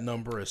think that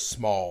number is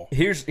small.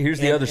 Here's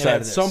the other side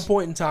of this. At some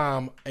point in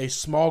time, a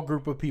small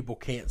group of people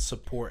can't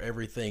support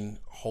everything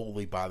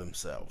wholly by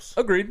themselves.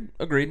 Agreed.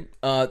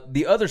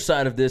 The other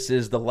side of this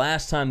is the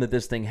last time that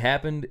this thing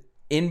happened,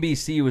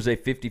 NBC was a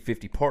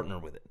 50-50 partner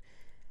with it.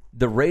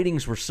 The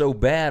ratings were so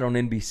bad on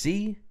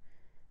NBC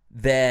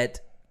that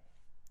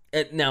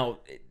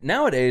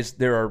nowadays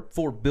there are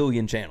 4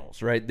 billion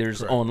channels, right? There's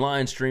Correct.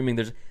 online streaming.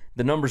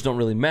 The numbers don't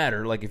really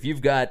matter. Like if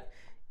you've got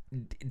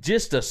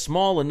just a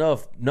small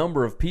enough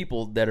number of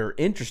people that are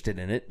interested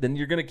in it, then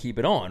you're going to keep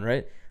it on,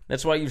 right?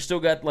 That's why you've still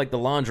got the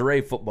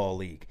lingerie football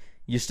league.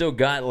 You still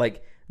got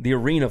the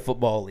arena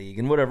football league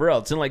and whatever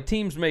else. And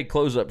teams may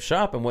close up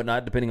shop and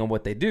whatnot depending on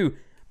what they do.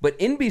 But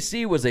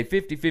NBC was a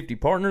 50-50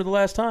 partner the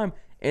last time,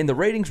 and the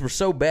ratings were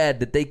so bad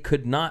that they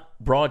could not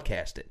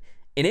broadcast it.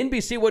 And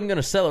NBC wasn't going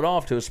to sell it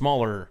off to a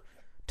smaller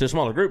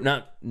group.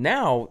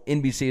 Now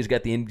NBC has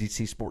got the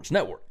NBC Sports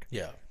Network.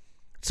 Yeah.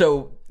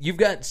 So you've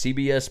got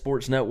CBS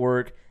Sports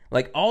Network.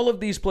 All of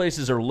these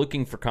places are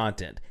looking for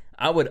content.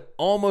 I would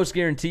almost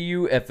guarantee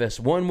you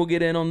FS1 will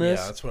get in on this.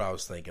 Yeah, that's what I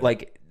was thinking.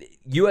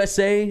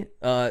 USA,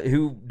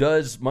 who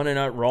does Monday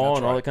Night Raw That's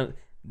and all right. that kind of,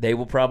 they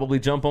will probably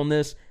jump on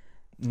this.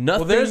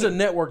 Nothing. Well, there's a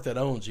network that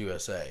owns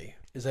USA.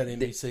 Is that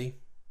NBC?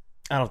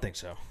 I don't think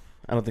so.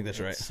 I don't think that's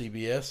right.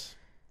 CBS?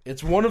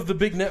 It's one of the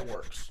big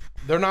networks.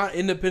 They're not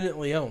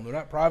independently owned. They're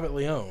not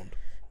privately owned.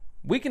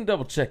 We can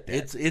double check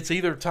that. It's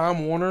either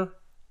Time Warner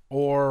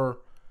or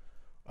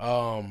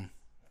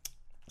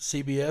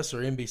CBS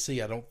or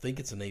NBC. I don't think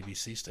it's an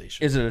ABC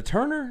station. Is it a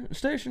Turner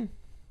station?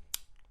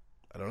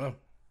 I don't know.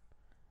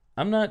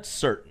 I'm not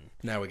certain.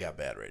 Now we got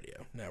bad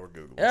radio. Now we're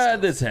Googling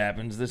stuff. This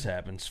happens. This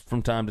happens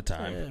from time to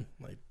time.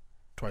 Yeah,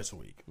 twice a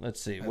week.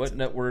 Let's see. What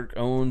network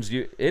owns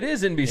you? It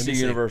is NBC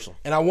Universal.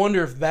 And I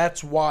wonder if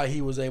that's why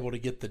he was able to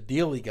get the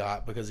deal he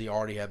got, because he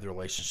already had the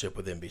relationship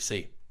with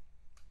NBC.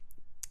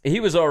 He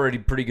was already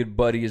pretty good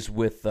buddies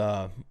with Dick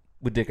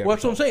Ebersol. Well,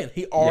 that's what I'm saying.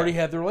 He already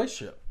had the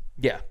relationship.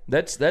 Yeah,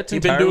 that's He'd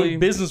entirely... been doing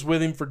business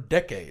with him for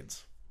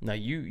decades. Now,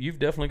 you've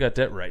definitely got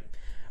that right.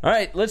 All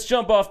right, let's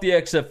jump off the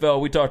XFL.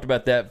 We talked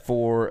about that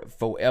for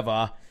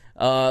forever.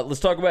 Let's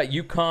talk about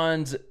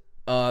UConn's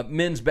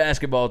men's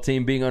basketball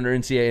team being under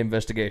NCAA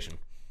investigation.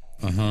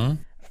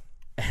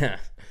 This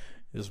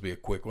will be a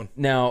quick one.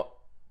 Now,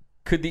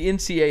 could the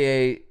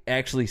NCAA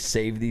actually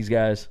save these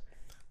guys?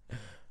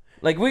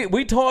 Like,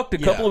 we talked a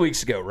couple of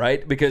weeks ago,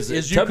 right? Because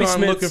is Tubby UConn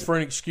Smith's, looking for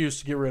an excuse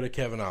to get rid of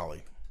Kevin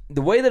Ollie?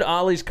 The way that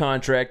Ollie's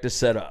contract is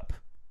set up,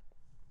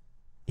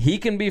 he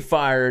can be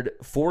fired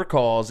for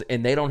cause,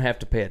 and they don't have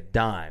to pay a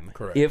dime.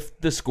 Correct. If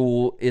the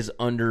school is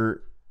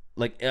under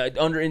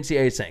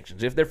NCAA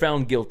sanctions, if they're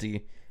found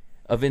guilty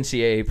of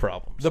NCAA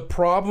problems. The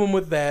problem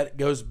with that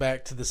goes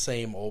back to the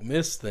same Ole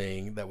Miss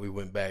thing that we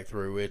went back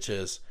through, which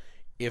is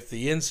if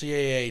the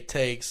NCAA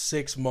takes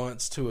 6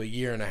 months to a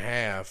year and a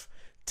half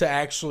to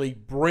actually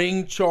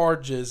bring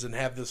charges and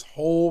have this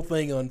whole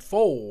thing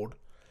unfold,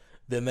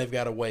 then they've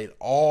got to wait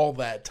all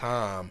that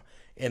time.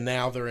 And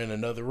now they're in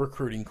another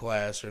recruiting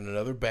class or in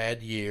another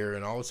bad year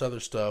and all this other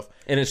stuff.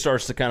 And it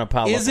starts to kind of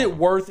pile up. Is it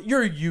worth it?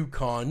 You're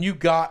UConn. You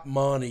got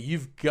money.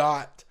 You've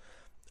got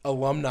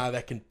alumni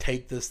that can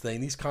take this thing.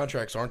 These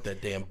contracts aren't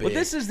that damn big. But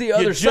this is the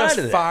other side of it.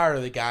 You just fire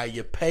the guy.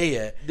 You pay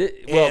it.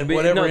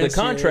 The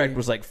contract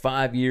was like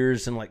 5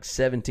 years and like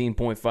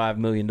 $17.5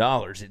 million.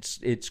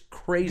 It's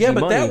crazy money. Yeah,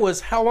 but that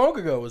was, how long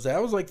ago was that?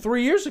 That was like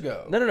 3 years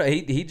ago. No.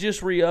 He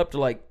just re-upped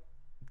like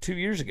 2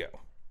 years ago.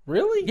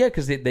 Really? Yeah,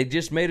 because they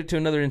just made it to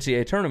another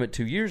NCAA tournament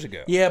 2 years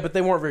ago. Yeah, but they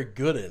weren't very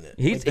good in it.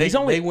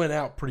 They went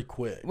out pretty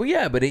quick. Well,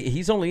 yeah, but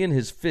he's only in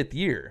his 5th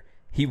year.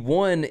 He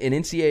won an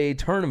NCAA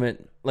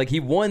tournament. Like, he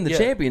won the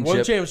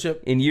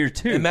championship in year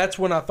 2. And that's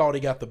when I thought he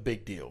got the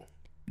big deal.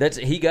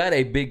 He got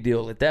a big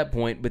deal at that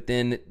point, but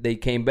then they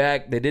came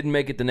back. They didn't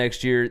make it the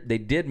next year. They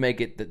did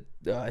make it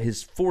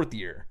his 4th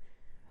year.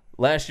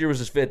 Last year was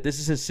his 5th. This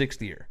is his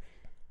 6th year.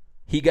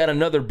 He got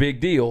another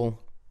big deal.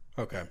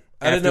 Okay.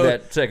 I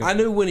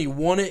knew when he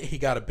won it, he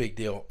got a big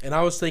deal. And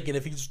I was thinking,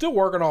 if he's still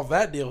working off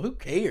that deal, who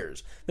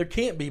cares? There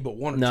can't be but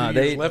 1 or 2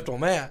 years left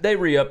on that. They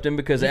re-upped him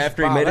because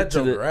after he made it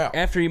to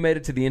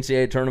the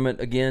NCAA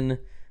tournament again,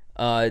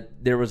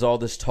 there was all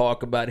this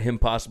talk about him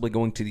possibly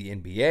going to the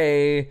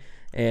NBA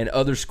and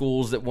other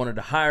schools that wanted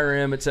to hire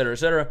him, et cetera, et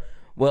cetera.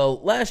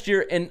 Well, last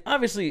year, and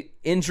obviously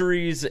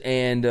injuries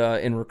and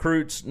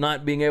recruits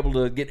not being able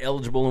to get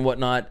eligible and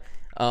whatnot,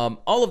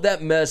 all of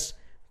that mess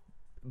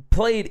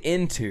played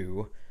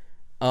into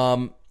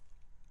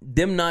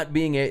them not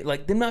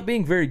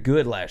being very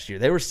good last year.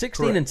 They were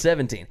 16 and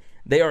 17.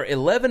 They are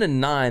 11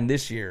 and 9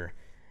 this year,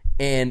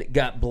 and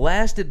got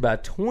blasted by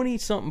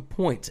 20-something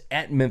points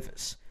at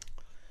Memphis.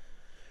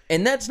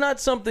 And that's not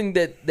something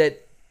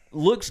that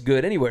looks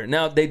good anywhere.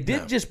 Now, they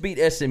did just beat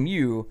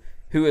SMU,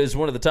 who is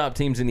one of the top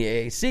teams in the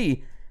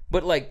AAC,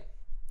 but like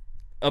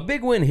a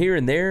big win here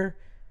and there,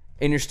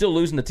 and you're still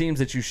losing the teams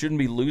that you shouldn't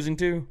be losing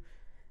to.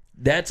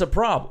 That's a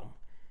problem.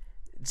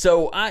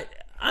 So I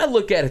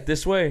look at it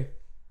this way.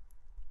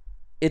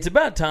 It's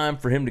about time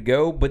for him to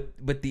go,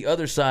 but the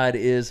other side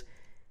is,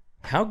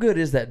 how good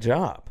is that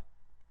job?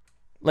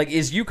 Like,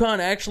 is UConn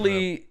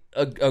actually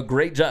a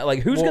great job? Like,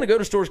 who's going to go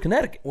to Storrs,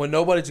 Connecticut? Well,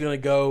 nobody's going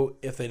to go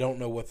if they don't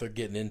know what they're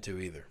getting into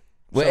either.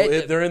 Well, so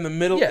if they're in the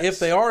middle, if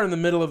they are in the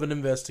middle of an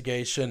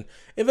investigation,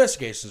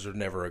 investigations are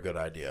never a good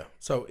idea.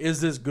 So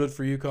is this good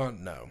for UConn?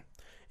 No.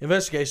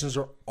 Investigations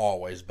are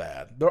always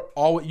bad.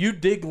 You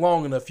dig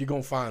long enough, you're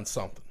going to find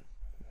something.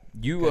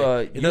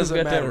 It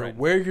doesn't matter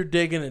where you're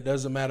digging. It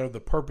doesn't matter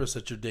the purpose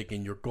that you're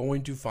digging. You're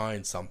going to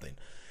find something.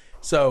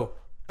 So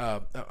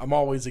I'm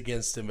always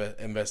against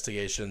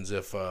investigations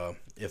if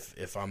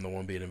I'm the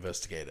one being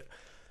investigated.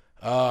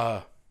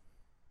 I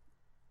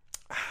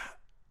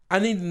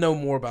need to know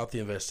more about the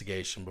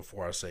investigation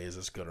before I say is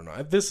this good or not.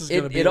 If this is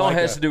going to be, it all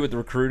has to do with the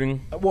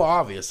recruiting. Well,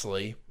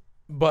 obviously,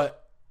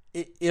 but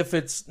if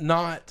it's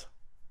not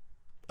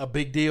a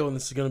big deal and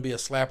this is going to be a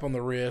slap on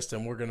the wrist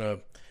and we're going to,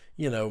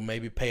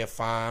 maybe pay a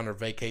fine or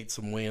vacate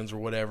some wins or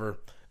whatever,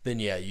 then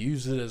yeah,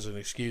 use it as an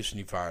excuse and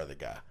you fire the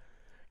guy.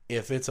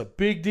 If it's a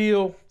big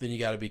deal, then you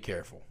got to be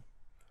careful,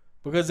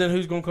 because then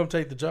who's going to come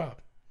take the job?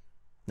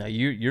 Now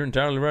you're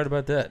entirely right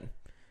about that.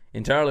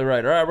 Entirely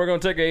right. All right, we're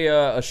going to take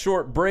a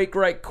short break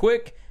right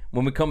quick.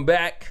 When we come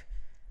back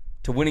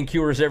to Winning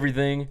Cures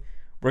Everything,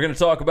 we're going to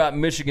talk about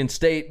Michigan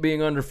State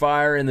being under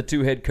fire and the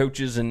 2 head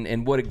coaches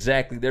and what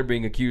exactly they're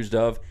being accused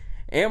of.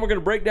 And we're going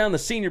to break down the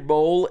Senior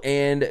Bowl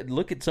and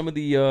look at some of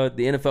the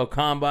NFL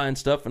Combine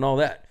stuff and all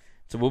that.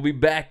 So we'll be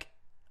back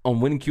on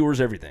Winning Cures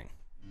Everything.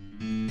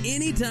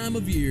 Any time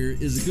of year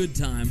is a good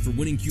time for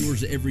Winning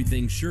Cures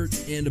Everything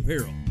shirts and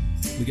apparel.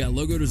 We got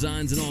logo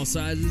designs in all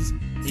sizes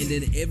and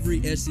in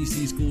every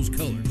SEC school's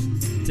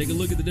colors. Take a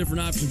look at the different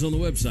options on the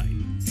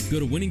website. Go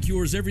to Winning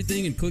Cures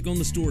Everything and click on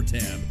the store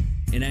tab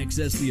and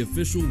access the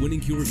official Winning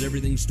Cures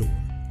Everything store.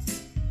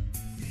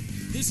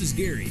 This is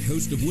Gary,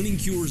 host of Winning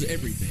Cures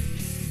Everything.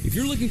 If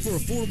you're looking for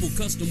affordable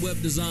custom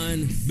web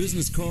design,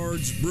 business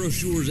cards,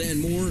 brochures, and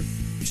more,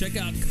 check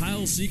out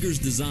Kyle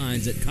Seegers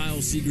Designs at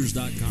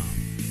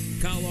kyleseegers.com.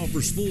 Kyle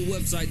offers full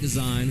website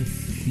design,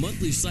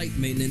 monthly site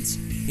maintenance,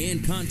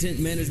 and content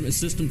management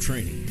system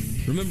training.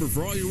 Remember,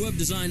 for all your web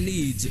design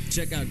needs,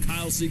 check out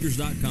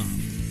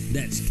kyleseegers.com.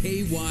 That's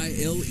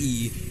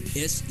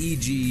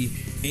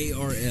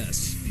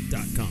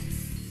KYLESEGARS.com.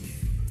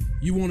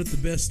 You wanted the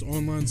best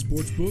online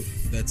sports book?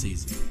 That's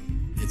easy.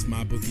 It's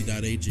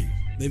mybookie.ag.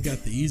 They've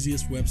got the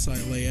easiest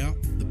website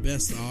layout, the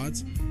best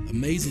odds,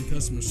 amazing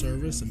customer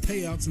service, and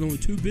payouts in only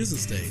 2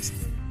 business days.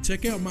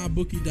 Check out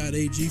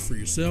mybookie.ag for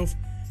yourself,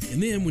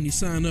 and then when you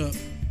sign up,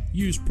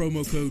 use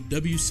promo code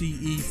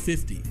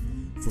WCE50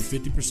 for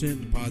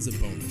 50%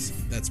 deposit bonus.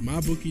 That's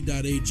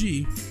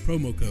mybookie.ag,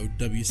 promo code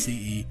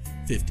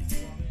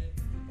WCE50.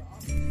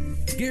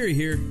 Gary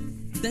here.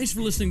 Thanks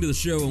for listening to the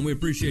show, and we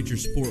appreciate your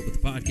support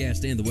with the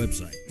podcast and the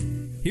website.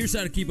 Here's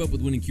how to keep up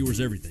with Winning Cures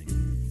Everything.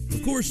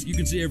 Of course, you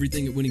can see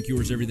everything at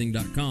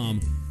winningcureseverything.com.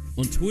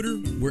 On Twitter,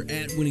 we're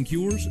at Winning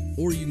Cures,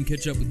 or you can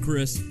catch up with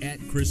Chris at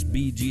Chris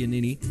B.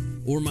 Giannini,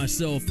 or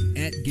myself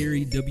at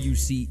Gary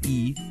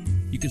WCE.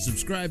 You can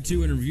subscribe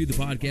to and review the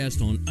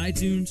podcast on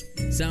iTunes,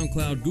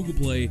 SoundCloud, Google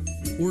Play,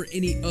 or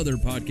any other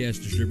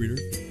podcast distributor.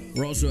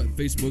 We're also at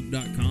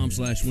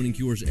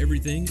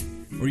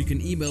facebook.com/winningcureseverything, or you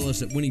can email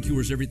us at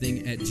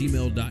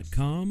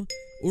winningcureseverything@gmail.com,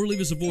 or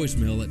leave us a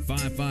voicemail at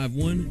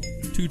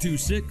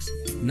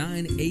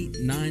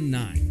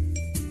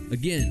 551-226-9899.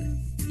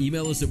 Again,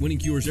 email us at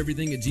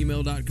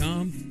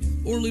winningcureseverything@gmail.com,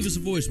 or leave us a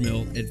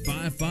voicemail at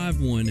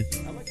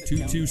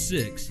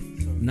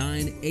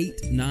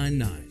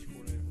 551-226-9899.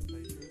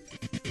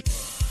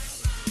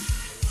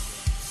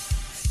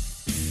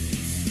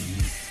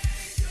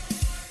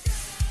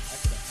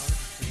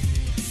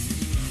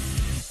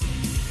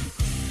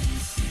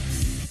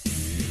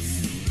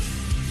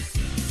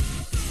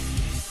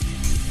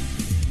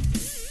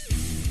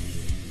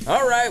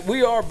 All right,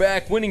 we are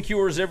back.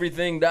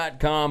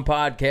 WinningCuresEverything.com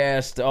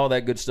podcast, all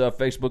that good stuff.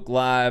 Facebook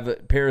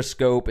Live,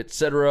 Periscope,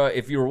 etc.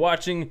 If you were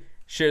watching,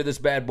 share this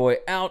bad boy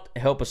out.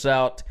 Help us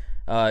out.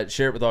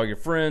 Share it with all your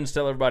friends.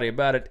 Tell everybody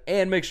about it.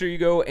 And make sure you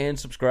go and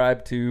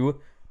subscribe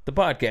to the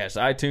podcast.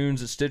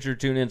 iTunes, Stitcher,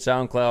 TuneIn,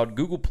 SoundCloud,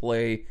 Google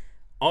Play,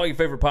 all your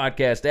favorite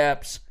podcast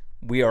apps.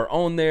 We are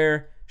on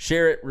there.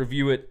 Share it,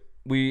 review it.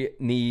 We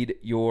need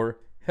your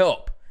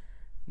help.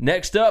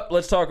 Next up,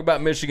 let's talk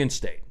about Michigan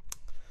State.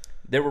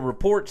 There were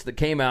reports that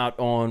came out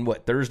on,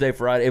 Thursday,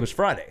 Friday? It was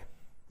Friday,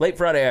 late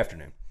Friday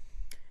afternoon,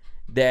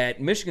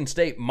 that Michigan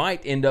State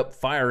might end up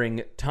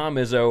firing Tom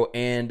Izzo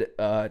and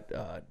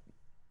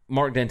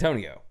Mark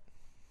D'Antonio.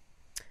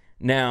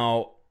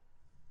 Now,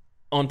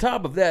 on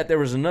top of that, there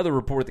was another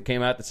report that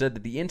came out that said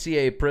that the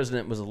NCAA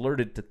president was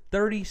alerted to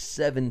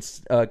 37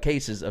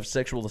 cases of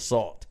sexual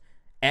assault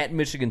at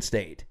Michigan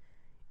State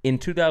in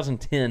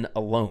 2010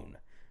 alone.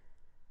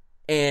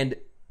 And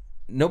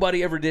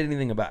nobody ever did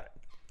anything about it.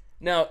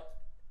 Now,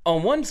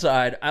 on one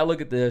side, I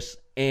look at this,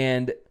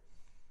 and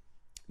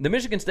the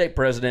Michigan State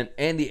president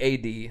and the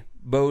AD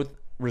both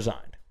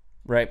resigned,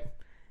 right?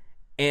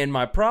 And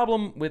my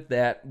problem with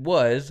that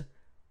was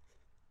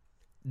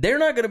they're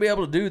not going to be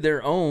able to do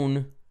their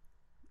own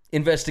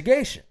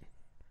investigation.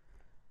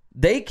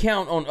 They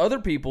count on other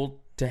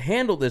people to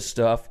handle this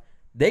stuff.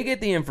 They get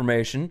the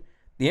information.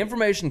 The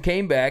information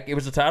came back. It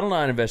was a Title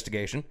IX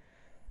investigation.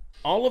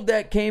 All of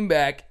that came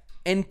back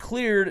and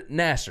cleared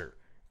Nassar,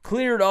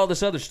 cleared all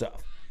this other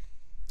stuff.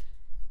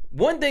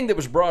 One thing that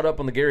was brought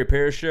up on the Gary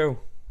Parrish show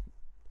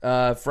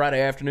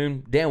Friday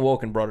afternoon, Dan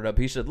Wolken brought it up.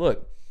 He said,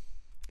 look,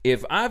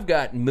 if I've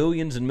got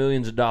millions and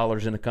millions of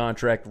dollars in a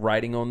contract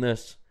writing on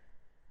this,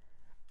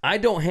 I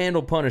don't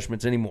handle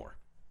punishments anymore.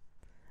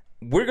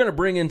 We're going to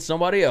bring in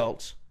somebody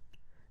else.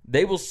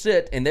 They will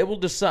sit and they will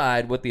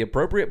decide what the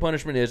appropriate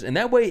punishment is, and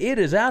that way it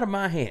is out of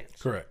my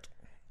hands. Correct.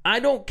 I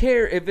don't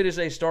care if it is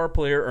a star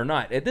player or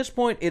not. At this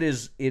point, it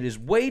is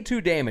way too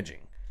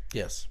damaging.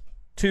 Yes.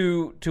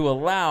 To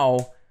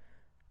allow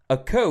a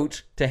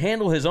coach to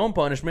handle his own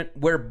punishment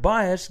where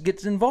bias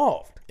gets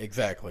involved.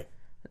 Exactly.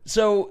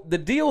 So the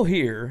deal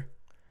here,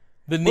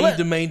 the need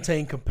to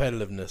maintain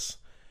competitiveness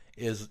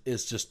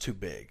is just too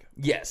big.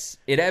 Yes,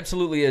 it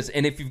absolutely is.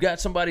 And if you've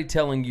got somebody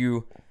telling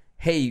you,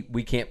 hey,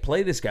 we can't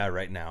play this guy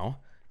right now,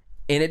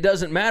 and it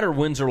doesn't matter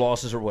wins or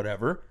losses or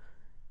whatever,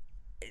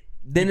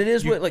 then it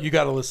is what, like, you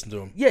got to listen to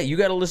them. Yeah, you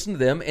got to listen to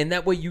them, and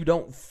that way you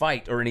don't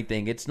fight or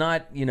anything. It's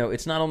not,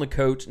 it's not on the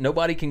coach.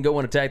 Nobody can go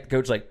and attack the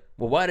coach like,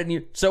 well, why didn't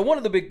you? So one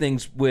of the big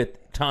things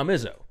with Tom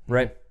Izzo,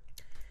 right?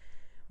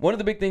 One of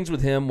the big things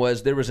with him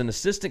was there was an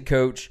assistant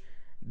coach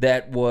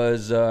that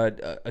was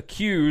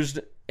accused,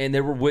 and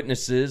there were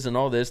witnesses and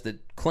all this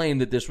that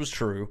claimed that this was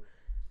true.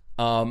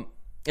 And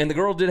the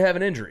girl did have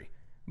an injury,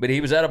 but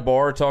he was at a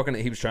bar talking.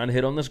 He was trying to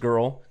hit on this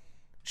girl.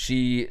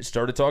 She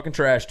started talking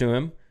trash to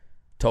him,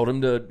 told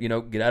him to,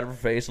 get out of her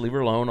face, leave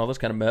her alone, all this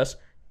kind of mess.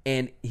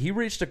 And he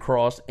reached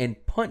across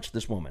and punched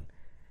this woman.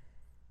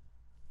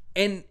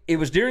 And it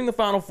was during the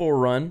Final Four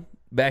run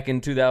back in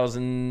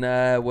 2000,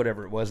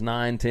 whatever it was,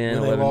 9, 10, when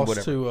 11, they lost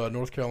whatever. to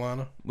North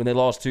Carolina? When they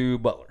lost to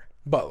Butler.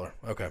 Butler,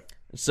 okay.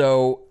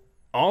 So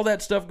all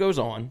that stuff goes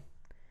on.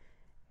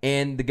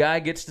 and the guy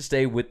gets to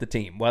stay with the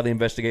team while the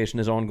investigation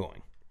is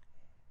ongoing.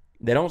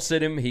 They don't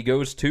sit him. He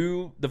goes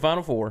to the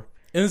Final Four.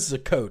 And this is a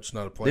coach,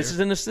 not a player. This is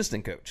an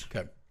assistant coach.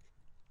 Okay.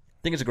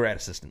 I think it's a grad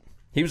assistant.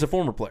 He was a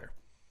former player.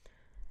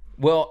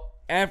 Well,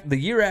 the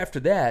year after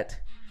that,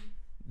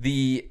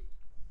 the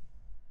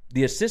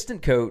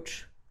assistant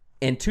coach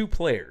and 2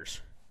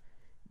 players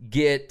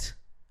get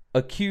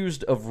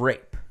accused of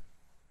rape.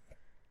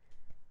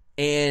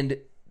 And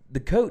the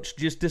coach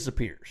just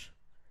disappears.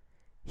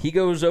 He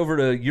goes over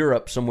to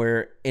Europe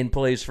somewhere and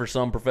plays for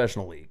some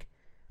professional league.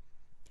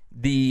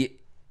 The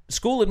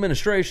school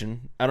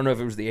administration, I don't know if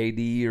it was the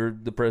AD or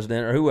the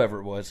president or whoever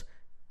it was,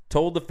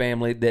 told the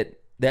family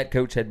that that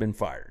coach had been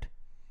fired.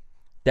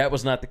 That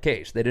was not the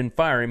case. They didn't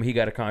fire him. He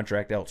got a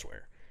contract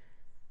elsewhere.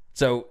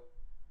 So,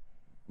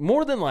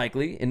 more than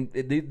likely, and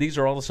these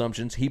are all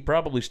assumptions, he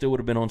probably still would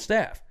have been on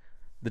staff.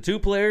 The 2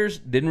 players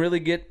didn't really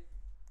get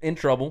in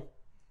trouble.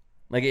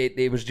 Like,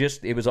 it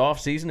was off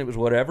season. It was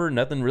whatever.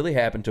 Nothing really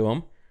happened to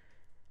them.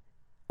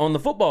 On the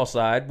football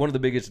side, one of the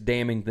biggest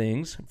damning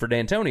things for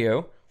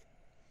D'Antonio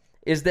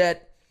is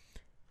that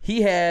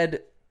he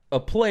had a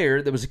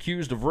player that was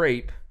accused of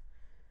rape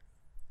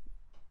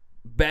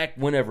back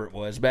whenever it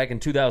was, back in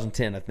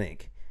 2010, I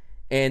think.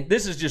 And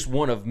this is just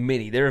one of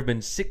many. There have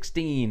been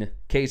 16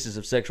 cases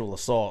of sexual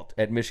assault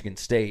at Michigan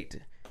State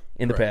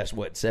in the past,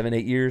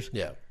 7-8 years?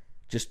 Yeah.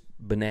 Just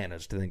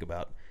bananas to think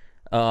about.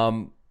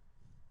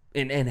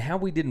 And how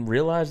we didn't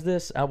realize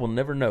this, I will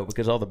never know,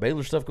 because all the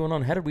Baylor stuff going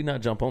on. How did we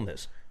not jump on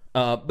this?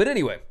 But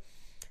anyway,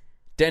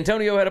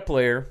 D'Antonio had a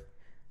player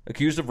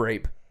accused of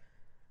rape.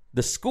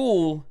 The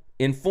school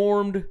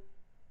informed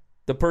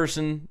the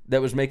person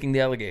that was making the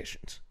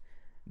allegations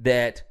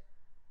that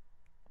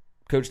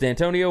Coach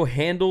D'Antonio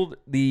handled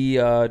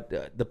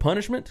the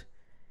punishment,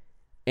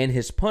 and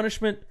his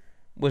punishment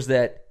was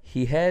that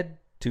he had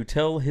to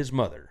tell his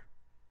mother.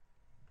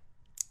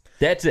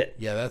 That's it.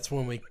 Yeah, that's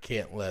when we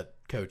can't let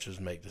coaches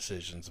make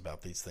decisions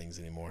about these things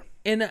anymore.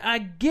 And I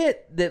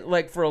get that,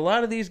 like, for a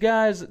lot of these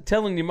guys,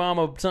 telling your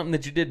mama something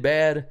that you did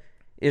bad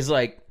is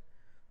like,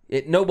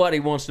 nobody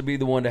wants to be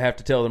the one to have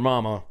to tell their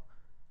mama,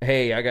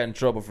 hey, I got in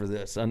trouble for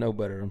this. I know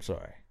better. I'm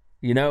sorry.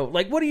 You know,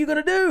 like, what are you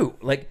going to do?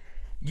 Like,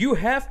 you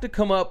have to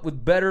come up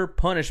with better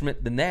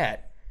punishment than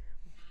that.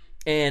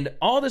 And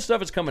all this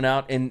stuff is coming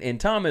out, and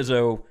Tom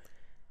Izzo,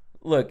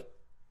 look,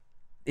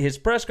 his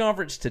press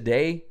conference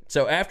today,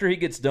 so after he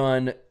gets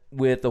done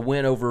with a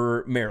win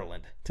over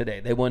Maryland today,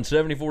 they won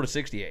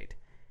 74-68.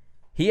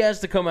 He has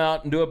to come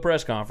out and do a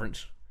press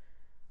conference,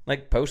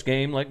 like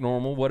post-game, like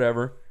normal,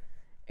 whatever.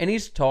 And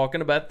he's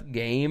talking about the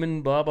game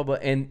and blah, blah, blah.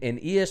 And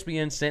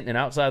ESPN sent an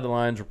outside the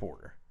lines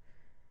reporter.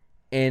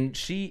 And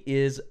she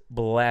is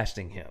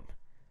blasting him.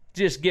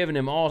 Just giving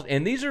him all.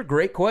 And these are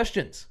great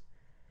questions.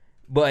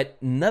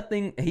 But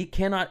nothing, he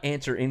cannot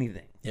answer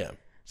anything. Yeah.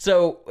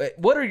 So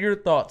what are your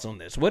thoughts on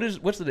this?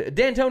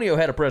 D'Antonio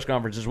had a press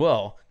conference as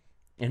well.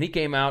 And he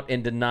came out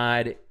and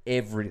denied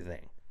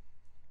everything.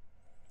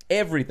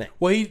 Everything.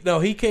 Well,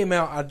 he came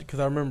out, because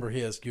I remember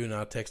you and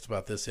I texted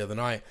about this the other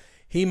night.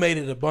 He made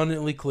it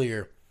abundantly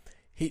clear.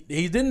 He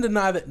didn't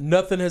deny that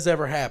nothing has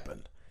ever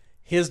happened.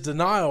 His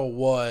denial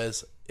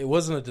it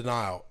wasn't a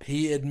denial.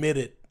 He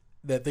admitted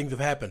that things have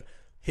happened.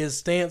 His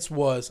stance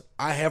was,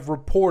 I have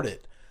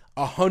reported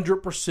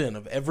 100%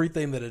 of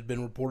everything that had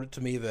been reported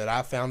to me that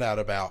I found out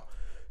about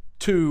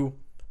to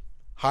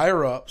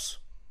higher-ups,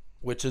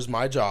 which is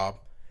my job,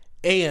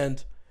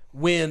 and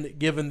when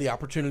given the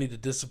opportunity to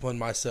discipline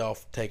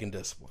myself, taking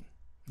discipline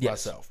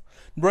myself.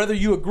 Whether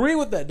you agree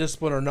with that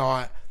discipline or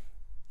not,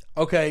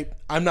 okay,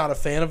 I'm not a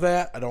fan of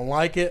that. I don't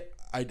like it.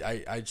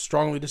 I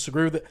strongly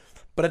disagree with it.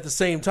 But at the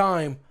same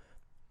time,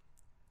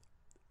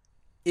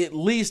 at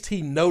least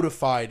he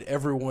notified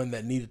everyone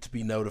that needed to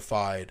be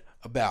notified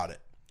about it.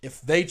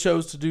 If they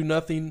chose to do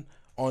nothing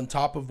on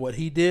top of what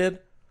he did,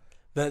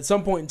 then at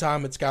some point in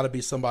time, it's got to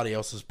be somebody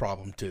else's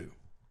problem too.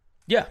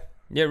 Yeah.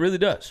 Yeah, it really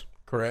does.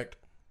 Correct?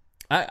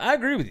 I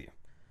agree with you.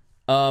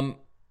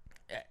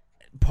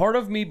 Part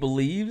of me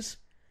believes...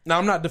 Now,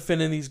 I'm not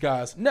defending these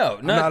guys. No,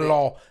 not at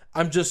all.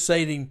 I'm just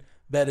stating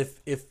that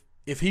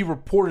if he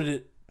reported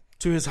it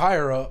to his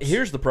higher-ups...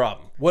 Here's the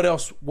problem. What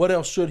else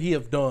should he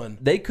have done?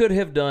 They could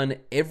have done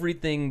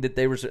everything that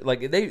they were...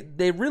 Like,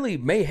 they really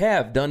may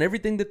have done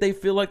everything that they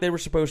feel like they were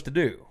supposed to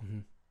do. Mm-hmm.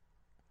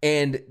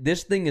 And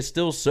this thing is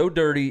still so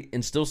dirty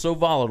and still so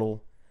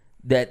volatile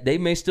that they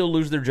may still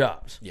lose their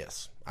jobs.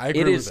 Yes, I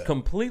agree with that. It is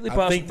completely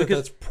possible. I think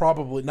that's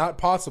probably not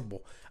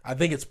possible. I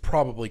think it's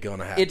probably going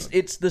to happen.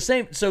 It's the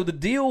same. So the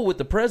deal with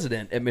the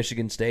president at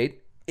Michigan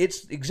State,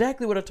 it's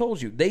exactly what I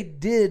told you. They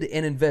did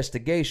an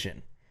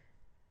investigation.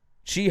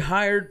 She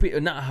hired,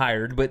 not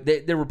hired, but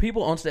there were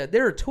people on staff.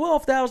 There are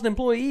 12,000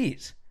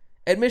 employees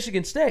at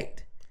Michigan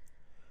State.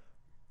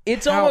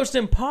 It's almost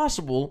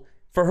impossible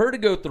for her to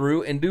go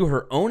through and do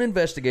her own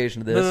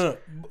investigation of this.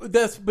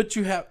 No. But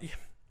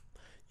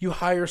you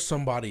hire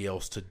somebody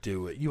else to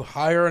do it. You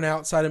hire an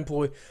outside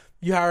employee.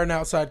 You hire an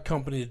outside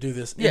company to do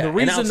this. Yeah, and the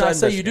reason I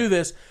say you do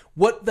this,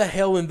 what the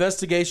hell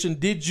investigation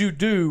did you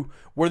do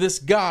where this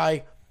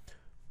guy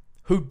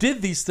who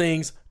did these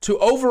things to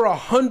over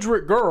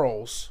 100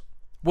 girls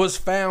was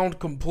found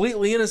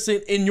completely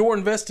innocent in your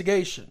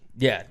investigation.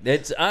 Yeah,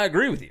 I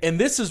agree with you. And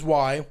this is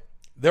why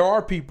there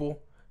are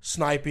people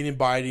sniping and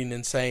biting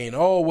and saying,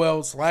 oh, well,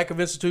 it's lack of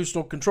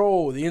institutional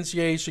control. The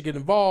NCAA should get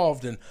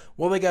involved. And,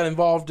 well, they got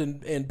involved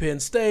in Penn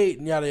State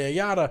and yada, yada,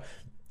 yada.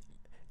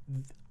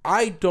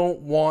 I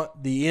don't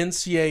want the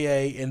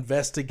NCAA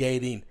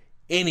investigating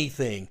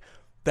anything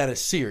that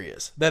is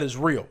serious, that is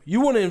real.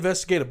 You want to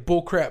investigate a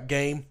bullcrap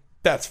game?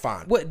 That's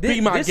fine. Be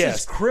my guest. This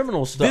is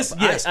criminal stuff.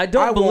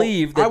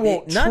 I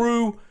want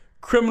true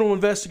criminal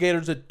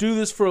investigators that do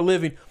this for a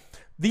living.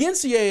 The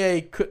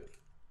NCAA could...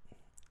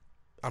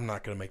 I'm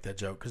not going to make that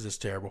joke because it's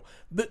terrible.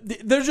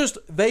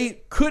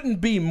 They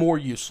couldn't be more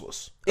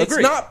useless. It's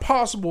not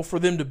possible for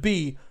them to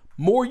be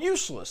more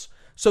useless.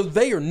 So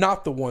they are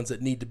not the ones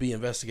that need to be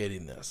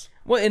investigating this.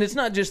 Well, and it's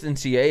not just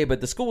NCAA,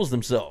 but the schools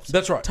themselves.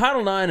 That's right.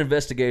 Title IX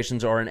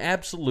investigations are an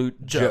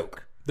absolute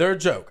joke. They're a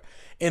joke.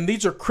 And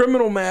these are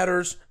criminal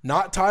matters,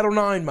 not Title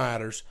IX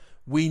matters.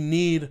 We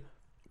need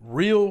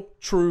real,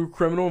 true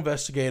criminal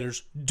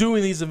investigators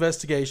doing these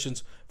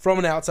investigations from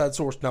an outside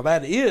source. Now,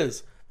 that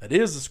is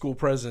the school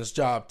president's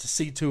job to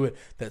see to it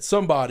that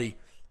somebody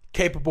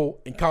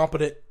capable and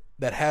competent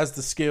that has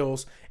the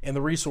skills and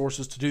the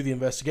resources to do the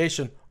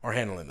investigation are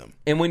handling them.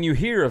 And when you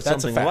hear of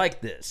something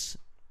like this,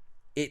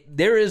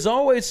 there is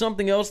always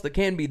something else that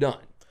can be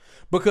done.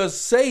 Because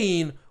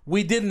saying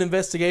we did an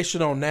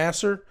investigation on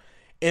Nassar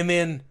and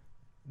then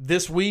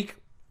this week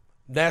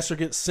Nassar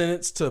gets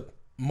sentenced to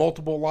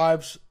multiple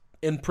lives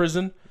in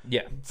prison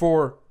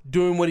for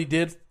doing what he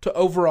did to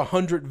over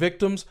 100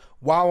 victims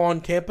while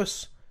on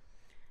campus.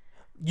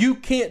 You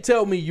can't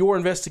tell me your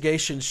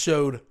investigation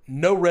showed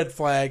no red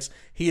flags.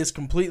 He is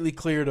completely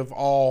cleared of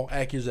all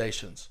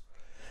accusations.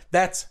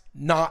 That's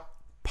not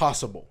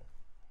possible.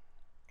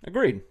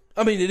 Agreed.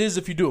 I mean, it is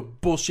if you do a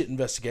bullshit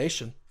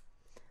investigation.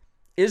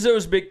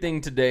 Izzo's big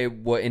thing today,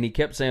 and he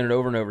kept saying it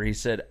over and over, he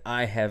said,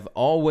 I have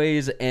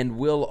always and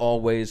will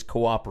always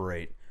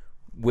cooperate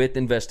with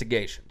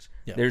investigations.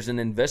 Yep. There's an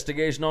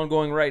investigation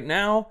ongoing right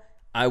now.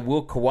 I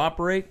will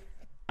cooperate.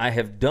 I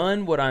have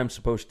done what I'm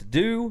supposed to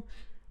do.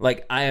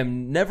 Like, I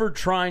am never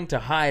trying to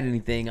hide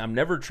anything. I'm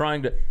never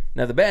trying to...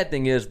 Now, the bad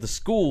thing is the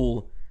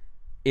school,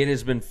 it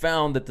has been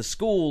found that the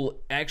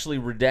school actually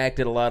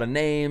redacted a lot of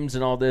names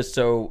and all this.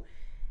 So,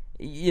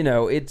 you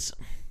know,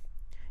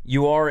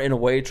 you are, in a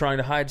way, trying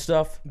to hide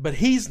stuff. But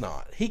he's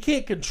not. He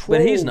can't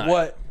control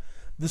what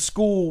the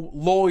school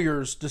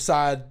lawyers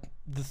decide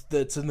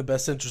that's in the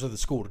best interest of the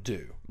school to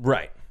do.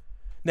 Right.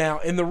 Now,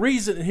 and the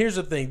reason... And here's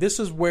the thing. This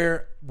is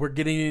where we're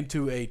getting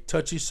into a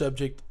touchy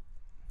subject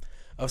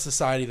of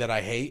society that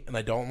I hate and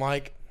I don't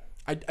like.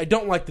 I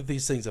don't like that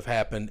these things have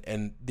happened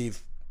and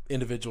these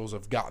individuals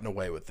have gotten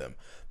away with them.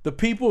 The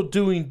people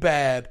doing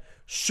bad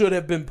should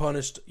have been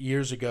punished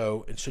years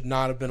ago and should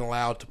not have been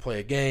allowed to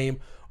play a game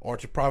or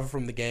to profit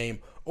from the game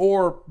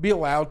or be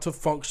allowed to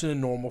function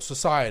in normal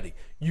society.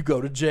 You go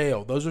to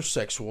jail. Those are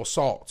sexual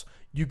assaults.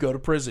 You go to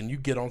prison. You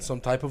get on some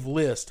type of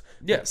list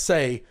that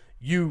say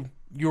you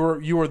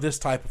are this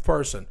type of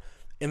person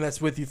and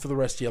that's with you for the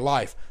rest of your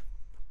life.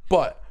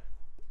 But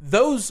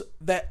those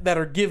that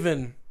are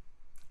given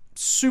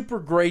super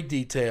great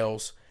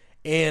details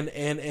and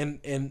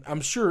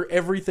I'm sure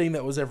everything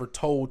that was ever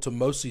told to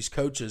most of these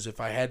coaches, if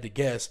I had to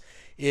guess,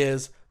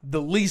 is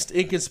the least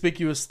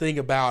inconspicuous thing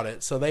about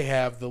it. So they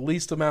have the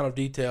least amount of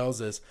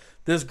details as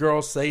this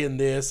girl saying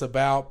this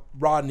about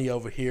Rodney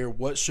over here.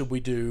 What should we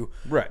do?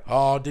 Right.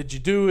 Oh, did you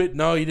do it?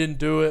 No, you didn't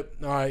do it.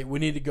 All right, we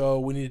need to go.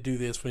 We need to do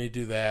this. We need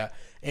to do that.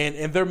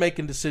 And they're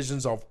making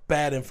decisions off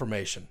bad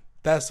information.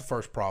 That's the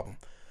first problem.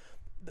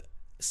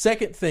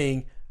 Second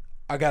thing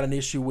I got an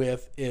issue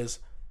with is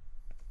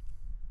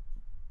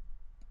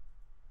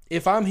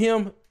if I'm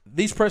him,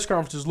 these press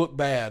conferences look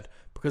bad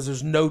because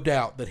there's no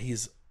doubt that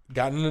he's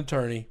gotten an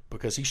attorney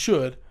because he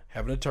should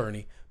have an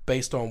attorney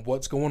based on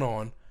what's going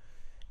on.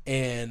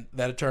 And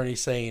that attorney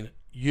saying,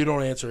 you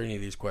don't answer any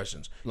of these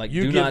questions. Like,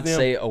 do not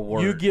say a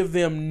word. You give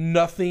them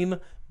nothing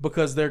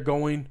because they're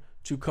going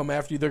to come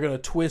after you. They're going to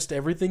twist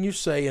everything you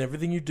say and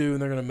everything you do,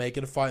 and they're going to make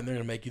it a fight, and they're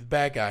going to make you the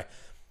bad guy.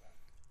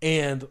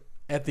 And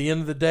at the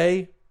end of the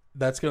day,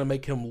 that's going to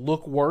make him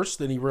look worse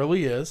than he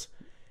really is.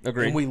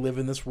 Agreed. And we live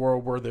in this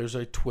world where there's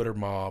a Twitter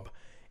mob.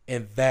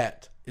 And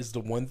that is the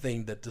one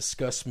thing that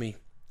disgusts me.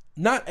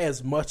 Not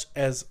as much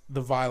as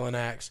the violent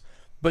acts,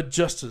 but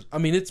just as... I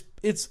mean,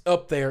 it's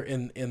up there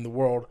in the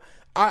world.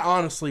 I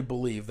honestly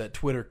believe that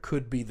Twitter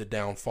could be the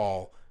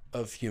downfall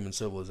of human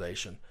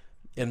civilization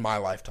in my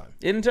lifetime.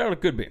 It entirely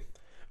could be.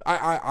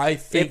 I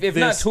think if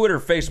not Twitter,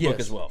 Facebook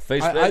as well.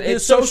 Facebook,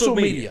 it's social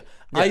media.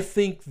 Yeah. I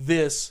think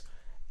this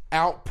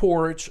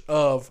outpourage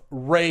of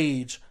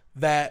rage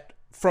that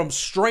from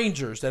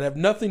strangers that have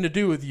nothing to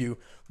do with you,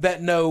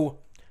 that know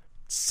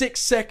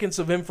 6 seconds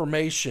of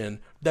information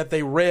that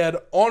they read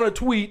on a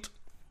tweet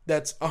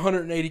that's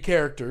 180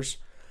 characters,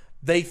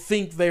 they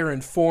think they're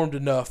informed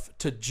enough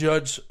to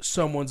judge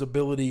someone's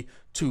ability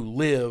to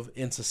live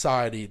in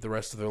society the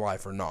rest of their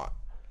life or not.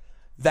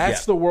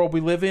 That's the world we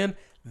live in.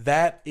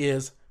 That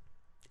is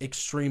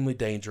extremely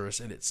dangerous,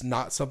 and it's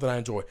not something I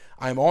enjoy.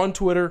 I'm on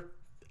Twitter,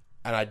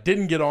 and I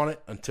didn't get on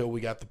it until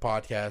we got the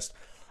podcast.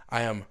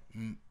 I am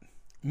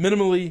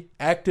minimally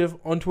active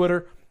on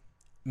Twitter,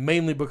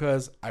 mainly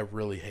because I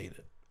really hate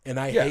it, and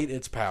I hate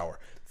its power.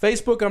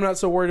 Facebook, I'm not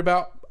so worried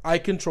about. I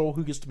control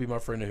who gets to be my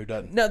friend and who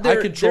doesn't. Now, I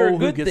control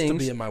who gets to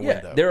be in my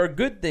window. There are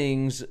good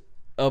things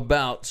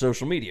about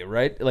social media,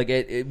 right? Like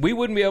we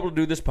wouldn't be able to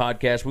do this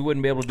podcast. We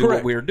wouldn't be able to do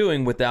what we are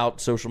doing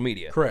without social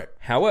media. Correct.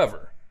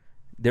 However,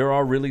 there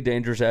are really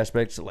dangerous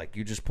aspects, like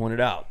you just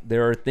pointed out.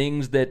 There are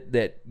things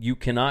that you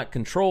cannot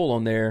control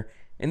on there,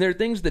 and there are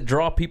things that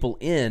draw people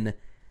in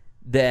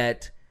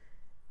that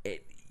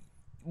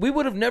we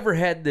would have never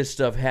had this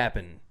stuff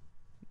happen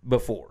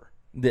before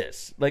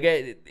this. Like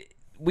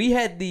we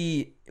had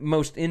the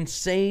most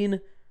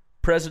insane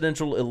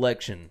presidential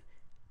election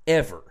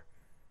ever.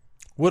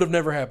 Would have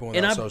never happened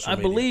without social media.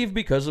 I believe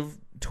because of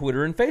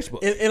Twitter and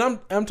Facebook. And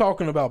I'm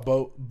talking about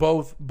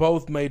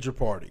both major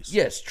parties.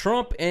 Yes,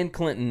 Trump and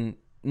Clinton.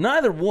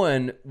 Neither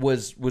one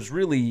was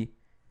really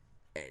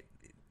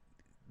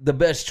the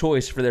best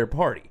choice for their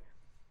party,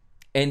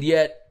 and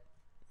yet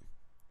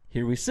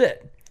here we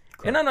sit.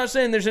 Correct. And I'm not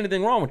saying there's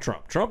anything wrong with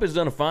Trump. Trump has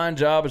done a fine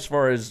job as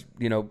far as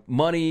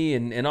money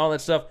and all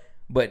that stuff.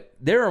 But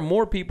there are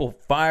more people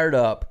fired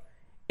up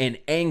and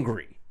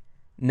angry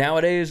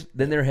nowadays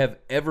than there have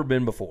ever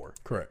been before.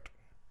 Correct.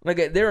 Like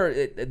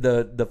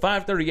the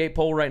 538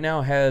 poll right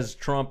now has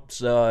Trump's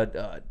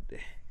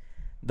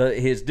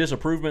his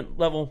disapproval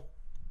level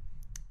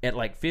at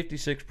like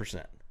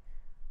 56%.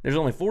 There's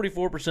only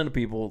 44% of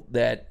people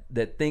that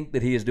think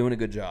that he is doing a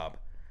good job,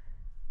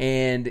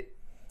 and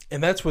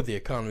that's with the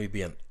economy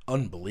being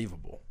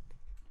unbelievable.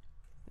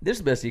 This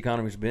is the best the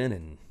economy's been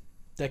in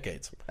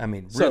decades. I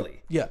mean,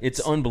 really, yeah,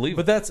 it's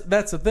unbelievable. But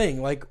that's the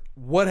thing. Like,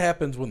 what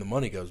happens when the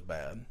money goes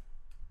bad?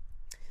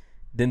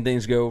 Then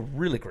things go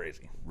really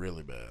crazy,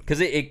 really bad.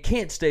 Because it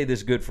can't stay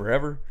this good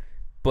forever.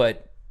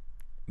 But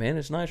man,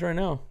 it's nice right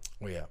now.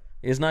 Well, yeah,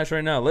 it's nice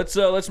right now.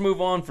 Let's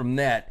move on from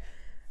that.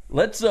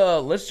 Let's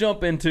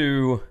jump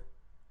into.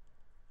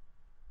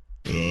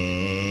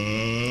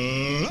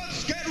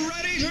 Let's get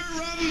ready to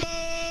rumble.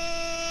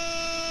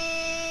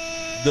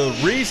 The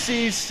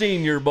Reese's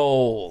Senior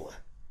Bowl.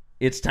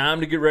 It's time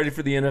to get ready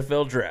for the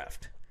NFL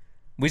draft.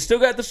 We still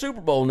got the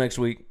Super Bowl next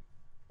week.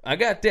 I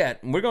got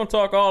that. And we're going to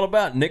talk all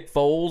about Nick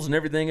Foles and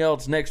everything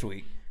else next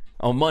week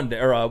on Monday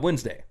or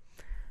Wednesday.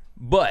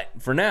 But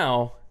for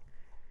now,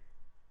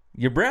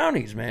 your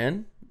Brownies,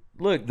 man.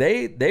 Look,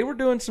 they were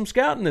doing some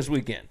scouting this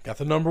weekend. Got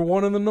the number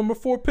 1 and the number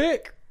 4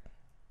 pick.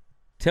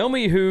 Tell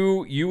me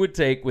who you would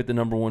take with the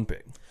number 1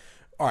 pick.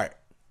 All right.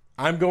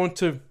 I'm going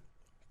to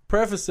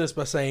preface this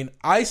by saying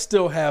I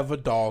still have a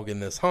dog in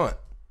this hunt.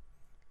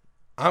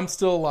 I'm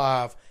still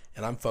alive,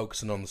 and I'm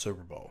focusing on the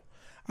Super Bowl.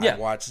 Yeah. I've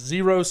watched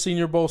zero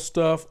Senior Bowl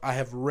stuff. I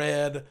have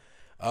read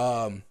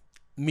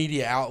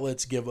media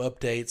outlets give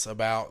updates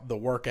about the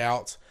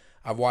workouts.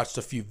 I've watched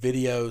a few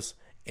videos,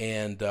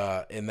 and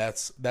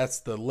that's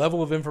the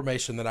level of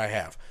information that I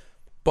have.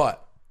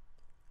 But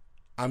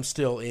I'm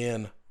still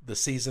in. The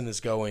season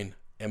is going,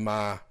 and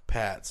my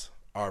Pats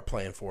are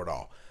playing for it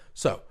all.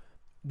 So,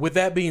 with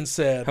that being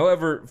said,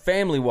 however,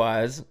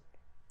 family-wise.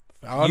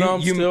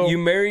 You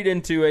married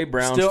into a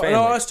Browns family.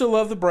 No, I still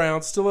love the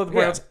Browns.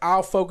 Yeah.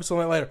 I'll focus on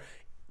that later.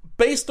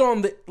 Based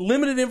on the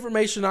limited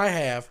information I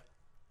have,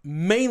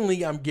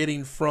 mainly I'm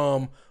getting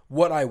from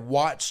what I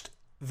watched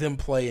them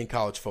play in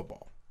college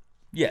football.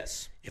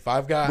 Yes.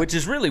 Which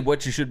is really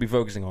what you should be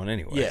focusing on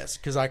anyway. Yes,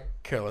 because I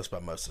care less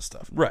about most of the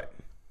stuff. Right.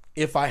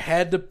 If I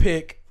had to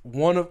pick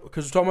because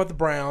we're talking about the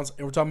Browns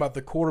and we're talking about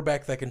the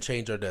quarterback that can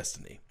change our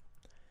destiny.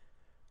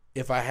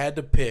 If I had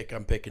to pick,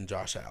 I'm picking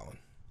Josh Allen.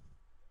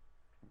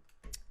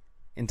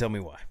 And tell me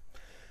why.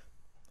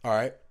 All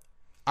right.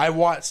 I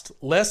watched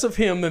less of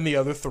him than the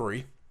other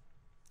 3.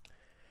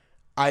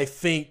 I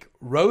think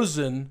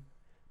Rosen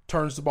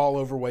turns the ball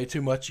over way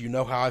too much. You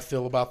know how I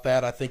feel about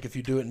that. I think if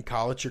you do it in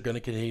college, you're going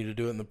to continue to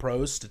do it in the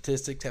pros.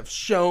 Statistics have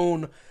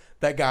shown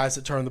that guys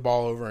that turn the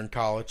ball over in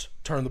college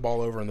turn the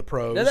ball over in the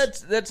pros. Now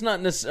that's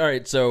not necessarily. All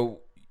right, so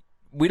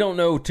we don't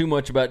know too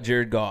much about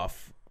Jared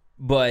Goff,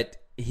 but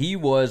he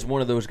was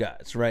one of those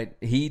guys, right?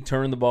 He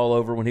turned the ball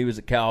over when he was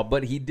at Cal,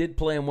 but he did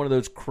play in one of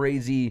those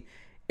crazy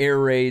air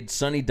raid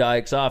Sonny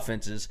Dykes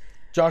offenses.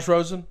 Josh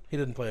Rosen, he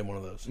didn't play in one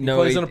of those. He no,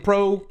 plays in a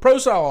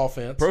pro-style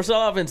offense.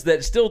 Pro-style offense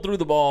that still threw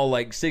the ball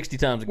like 60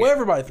 times a game. Well,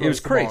 everybody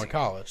throws the crazy. Ball in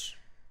college.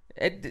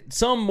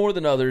 Some more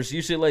than others.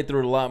 UCLA threw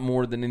it a lot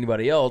more than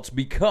anybody else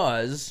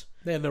because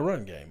they had no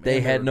run game.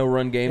 They had no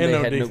run game. They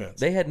had defense.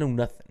 They had no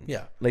nothing.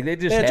 Yeah, like they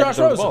just had to Josh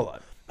throw Rosen. the ball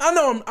out. I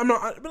know. I'm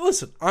not. But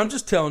listen, I'm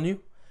just telling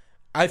you.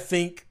 I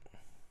think.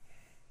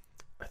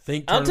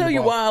 I'll tell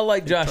you why I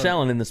like Josh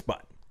Allen in this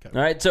spot. Okay.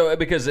 All right, so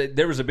because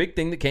there was a big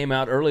thing that came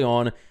out early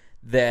on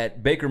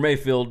that Baker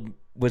Mayfield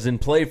was in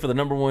play for the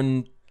number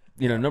one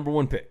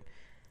pick.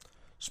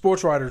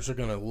 Sports writers are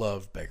going to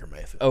love Baker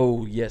Mayfield.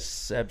 Oh,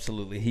 yes,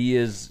 absolutely.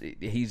 He's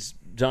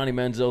Johnny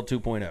Manziel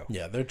 2.0.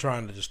 Yeah, they're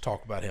trying to just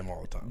talk about him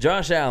all the time.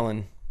 Josh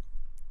Allen,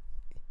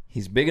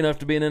 He's big enough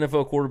to be an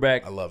NFL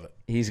quarterback. I love it.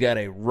 He's got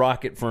a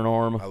rocket for an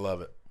arm. I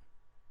love it.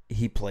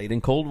 He played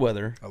in cold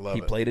weather. I love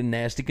it. He played in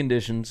nasty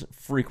conditions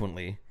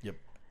frequently. Yep.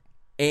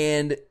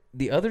 And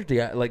the other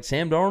guy, like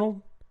Sam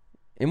Darnold,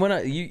 and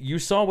when you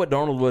saw what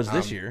Darnold was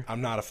this year.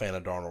 I'm not a fan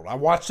of Darnold. I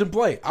watched him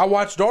play. I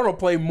watched Darnold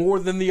play more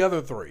than the other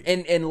three.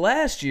 And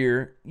last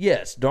year,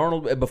 yes,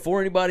 Darnold,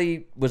 before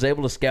anybody was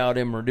able to scout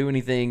him or do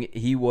anything,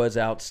 he was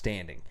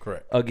outstanding.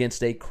 Correct.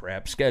 Against a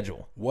crap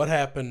schedule. What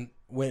happened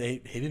when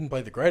he didn't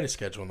play the greatest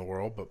schedule in the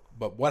world,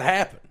 but what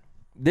happened?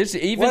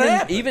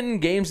 Even in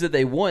games that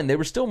they won, they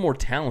were still more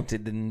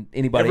talented than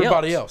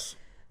everybody else.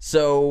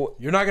 So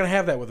you're not going to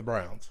have that with the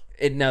Browns.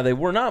 Now, they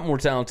were not more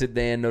talented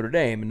than Notre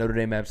Dame, and Notre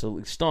Dame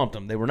absolutely stomped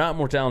them. They were not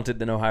more talented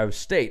than Ohio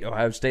State.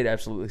 Ohio State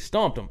absolutely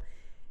stomped them.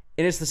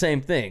 And it's the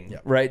same thing,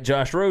 right?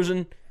 Josh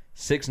Rosen,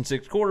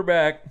 6-6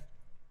 quarterback.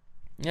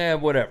 Yeah,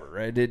 whatever,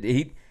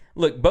 right?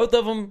 Look, both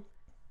of them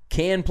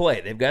can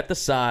play. They've got the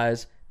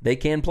size. They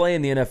can play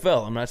in the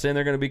NFL. I'm not saying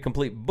they're going to be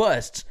complete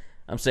busts.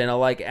 I'm saying I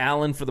like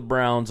Allen for the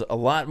Browns a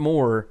lot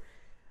more,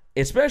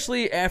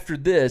 especially after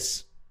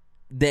this,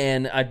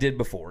 than I did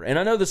before. And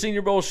I know the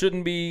Senior Bowl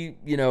shouldn't be,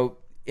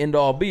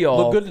 end-all, be-all.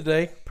 Looked good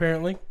today,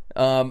 apparently.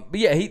 But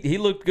yeah, he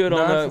looked good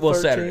on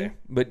Saturday.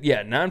 But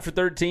yeah, 9 for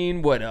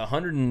 13,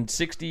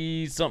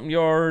 160-something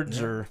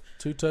yards or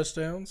 2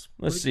 touchdowns.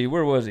 Let's see,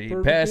 where was he?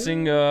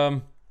 Passing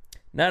 9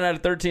 out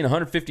of 13,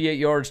 158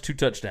 yards, 2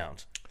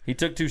 touchdowns. He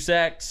took 2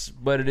 sacks,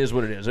 but it is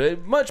what it is.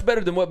 Much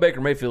better than what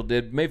Baker Mayfield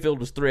did. Mayfield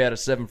was 3 out of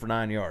 7 for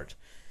 9 yards.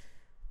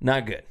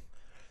 Not good.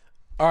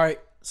 All right,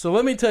 so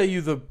let me tell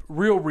you the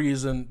real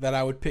reason that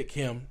I would pick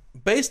him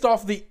based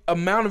off the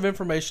amount of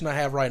information I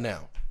have right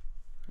now.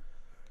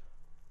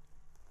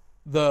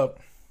 The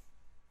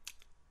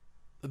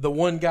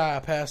one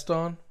guy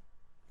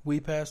we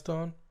passed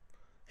on,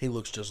 he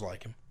looks just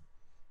like him.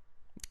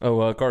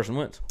 Oh, Carson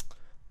Wentz.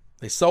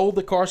 They sold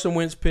the Carson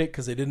Wentz pick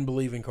because they didn't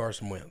believe in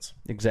Carson Wentz.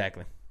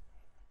 Exactly.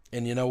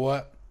 And you know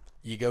what?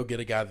 You go get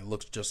a guy that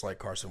looks just like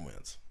Carson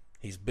Wentz.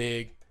 He's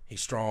big. He's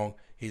strong.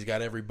 He's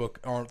got every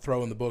arm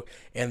throw in the book.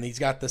 And he's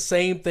got the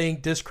same thing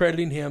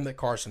discrediting him that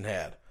Carson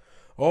had.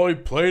 Oh, he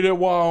played at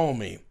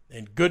Wyoming.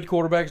 And good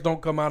quarterbacks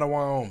don't come out of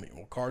Wyoming.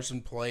 Well,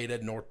 Carson played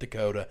at North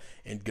Dakota,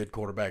 and good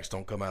quarterbacks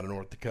don't come out of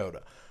North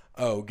Dakota.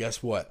 Oh,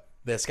 guess what?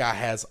 This guy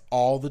has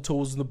all the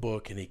tools in the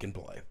book, and he can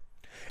play.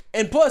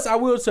 And plus, I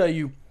will tell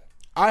you,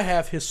 I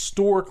have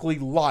historically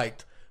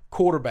liked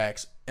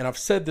quarterbacks, and I've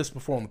said this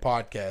before on the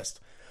podcast.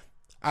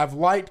 I've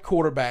liked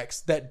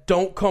quarterbacks that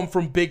don't come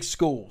from big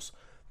schools.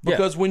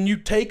 Because when you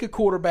take a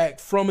quarterback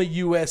from a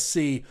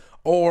USC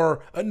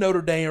or a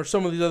Notre Dame or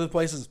some of these other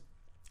places,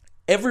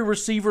 every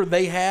receiver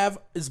they have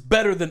is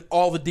better than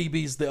all the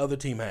DBs the other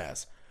team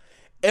has.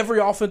 Every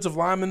offensive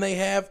lineman they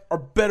have are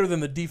better than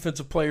the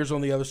defensive players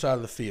on the other side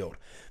of the field.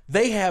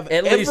 They have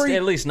at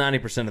least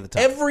 90% of the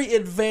time. Every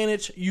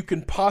advantage you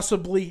can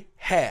possibly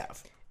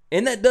have.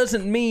 And that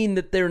doesn't mean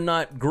that they're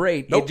not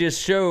great. Nope. It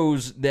just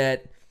shows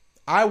that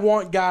I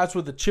want guys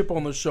with a chip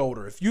on their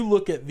shoulder. If you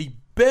look at the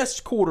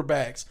best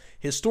quarterbacks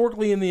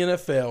historically in the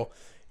NFL,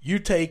 you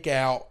take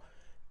out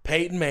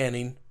Peyton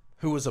Manning,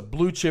 who was a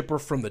blue chipper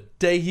from the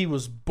day he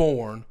was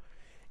born,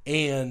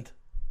 and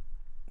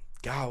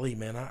golly,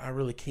 man, I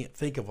really can't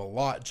think of a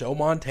lot. Joe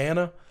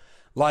Montana.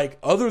 Like,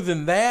 other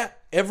than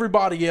that,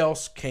 everybody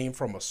else came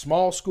from a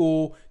small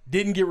school,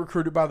 didn't get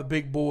recruited by the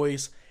big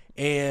boys,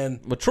 and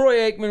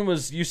Troy Aikman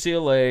was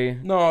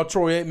UCLA. No,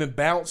 Troy Aikman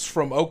bounced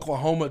from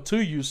Oklahoma to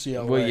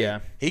UCLA. Well, yeah.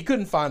 He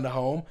couldn't find a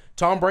home.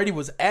 Tom Brady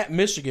was at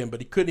Michigan,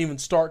 but he couldn't even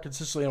start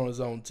consistently on his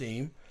own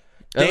team.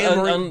 Dan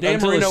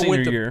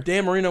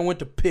Marino went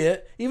to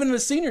Pitt. Even in the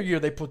senior year,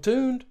 they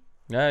platooned.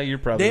 Yeah, you're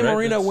probably right. Dan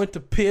Marino went to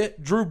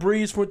Pitt. Drew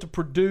Brees went to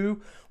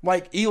Purdue.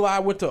 Like, Eli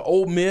went to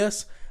Ole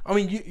Miss. I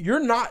mean,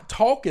 you're not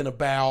talking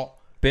about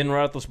Ben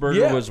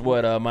Roethlisberger was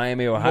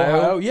Miami,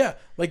 Ohio? Yeah.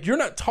 Like, you're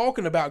not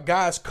talking about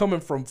guys coming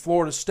from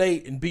Florida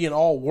State and being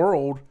all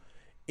world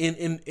in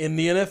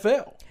the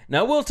NFL. Now,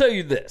 I will tell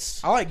you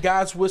this. I like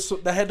guys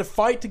that had to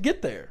fight to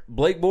get there.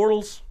 Blake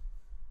Bortles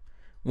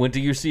went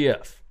to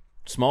UCF.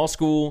 Small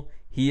school.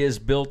 He is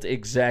built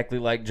exactly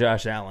like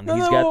Josh Allen.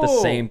 He's got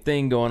the same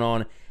thing going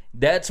on.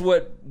 That's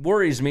what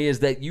worries me, is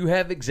that you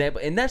have example,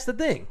 and that's the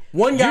thing.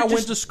 One guy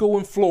went to school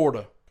in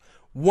Florida.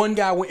 One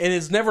guy went, and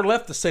has never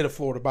left the state of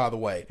Florida, by the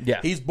way. Yeah.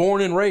 He's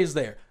born and raised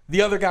there.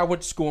 The other guy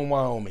went to school in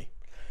Wyoming.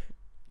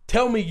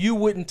 Tell me you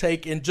wouldn't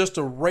take in just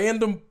a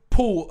random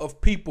pool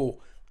of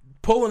people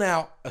pulling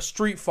out a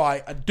street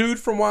fight, a dude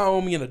from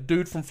Wyoming and a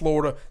dude from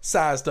Florida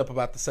sized up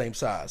about the same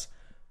size.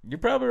 You're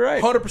probably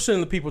right. 100% of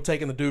the people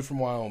taking the dude from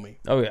Wyoming.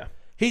 Oh, yeah.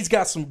 He's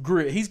got some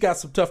grit. He's got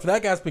some toughness.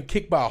 That guy's been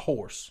kicked by a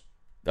horse.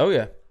 Oh,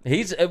 yeah. He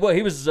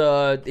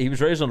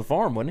was raised on a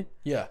farm, wasn't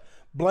he? Yeah.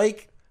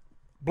 Blake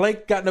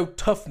got no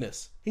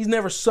toughness. He's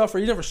never suffered.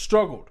 He's never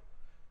struggled.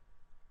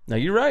 No,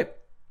 you're right.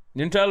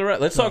 You're entirely right.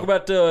 Let's talk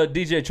about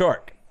DJ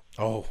Chark.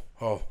 Oh.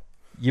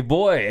 Your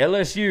boy,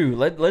 LSU.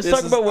 Let's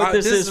talk about what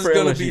this is for LSU. This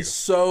is going to be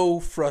so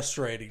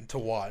frustrating to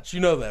watch. You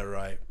know that,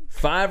 right?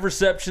 5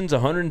 receptions,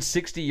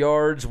 160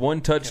 yards,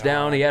 1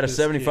 touchdown. God, He had a this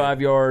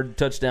 75-yard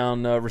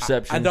touchdown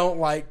reception. I don't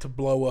like to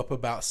blow up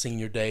about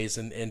senior days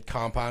and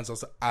combines.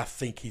 I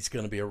think he's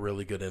going to be a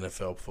really good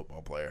NFL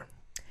football player.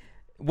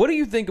 What do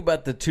you think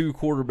about the 2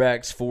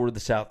 quarterbacks for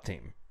the South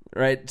team?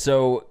 Right,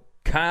 so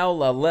Kyle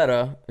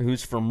Laletta,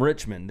 who's from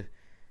Richmond,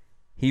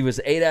 he was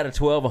 8 out of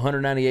 12,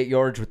 198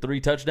 yards with 3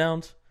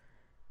 touchdowns.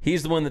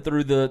 He's the one that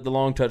threw the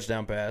long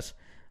touchdown pass.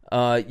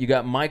 You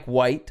got Mike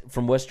White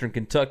from Western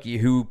Kentucky,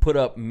 who put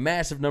up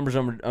massive numbers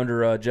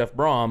under Jeff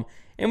Brom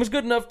and was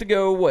good enough to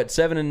go,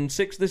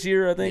 7-6 this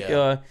year, I think.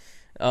 Yeah.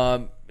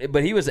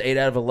 But he was 8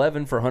 out of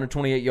 11 for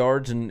 128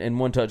 yards and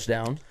 1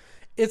 touchdown.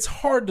 It's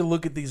hard to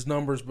look at these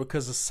numbers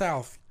because the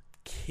South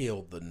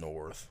killed the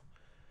North.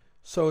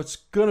 So it's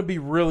going to be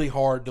really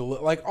hard to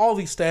look. Like, all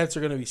these stats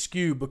are going to be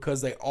skewed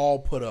because they all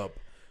put up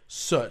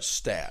such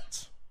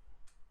stats.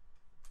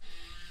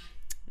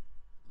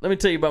 Let me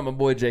tell you about my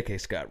boy J.K.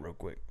 Scott real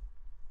quick.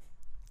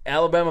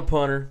 Alabama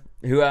punter,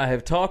 who I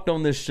have talked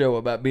on this show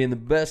about being the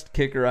best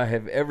kicker I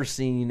have ever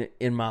seen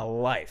in my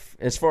life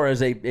as far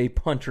as a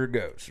punter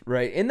goes,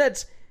 right? And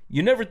that's,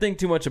 you never think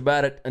too much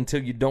about it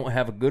until you don't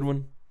have a good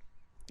one.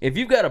 If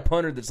you've got a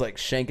punter that's like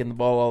shanking the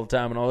ball all the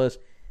time and all this,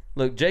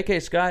 look, J.K.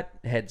 Scott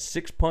had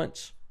 6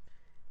 punts,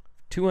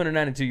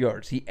 292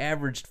 yards. He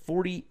averaged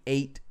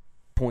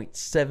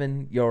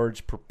 48.7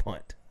 yards per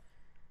punt.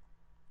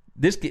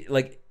 This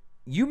kid,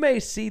 you may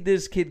see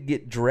this kid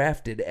get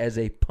drafted as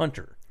a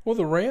punter. Well,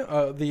 the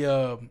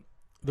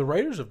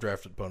Raiders have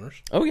drafted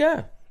punters. Oh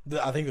yeah,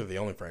 I think they're the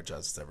only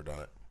franchise that's ever done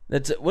it.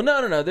 That's it. Well,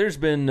 no. There's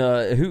been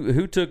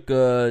who took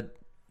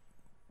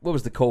what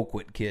was the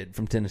Colquitt kid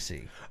from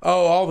Tennessee?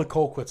 Oh, all the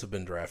Colquitts have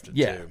been drafted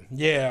Yeah. too.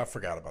 Yeah, I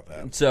forgot about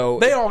that. So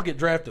they all get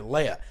drafted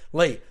late.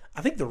 I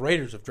think the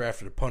Raiders have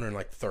drafted a punter in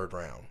the 3rd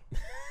round.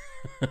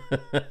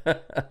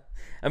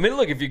 I mean,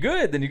 look, if you're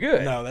good, then you're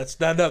good. No, that's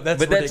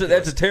ridiculous.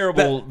 That's a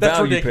terrible that's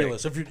value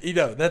ridiculous. pick.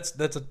 If that's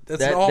an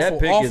That awful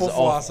pick is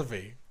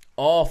philosophy.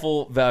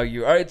 Awful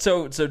value. All right,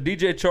 so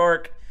DJ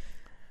Chark,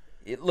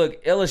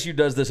 look, LSU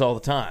does this all the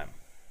time.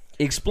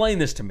 Explain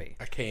this to me.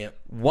 I can't.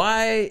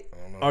 Why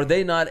are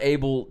they not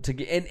able to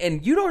get?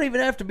 And you don't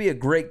even have to be a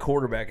great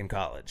quarterback in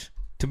college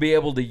to be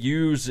able to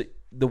use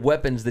the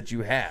weapons that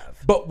you have.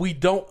 But we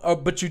don't.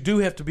 But you do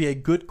have to be a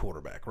good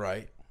quarterback,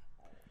 right?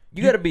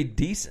 You got to be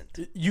decent.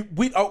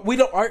 We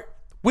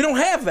don't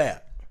have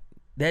that.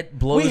 That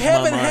blows. We my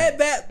haven't mind. had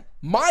that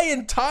my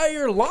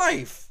entire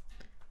life.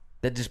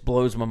 That just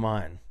blows my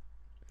mind.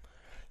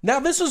 Now,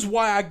 this is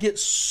why I get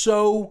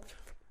so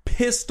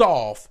pissed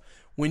off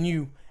when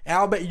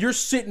you're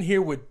sitting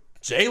here with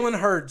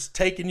Jalen Hurts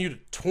taking you to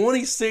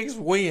 26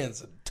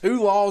 wins and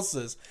 2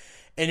 losses,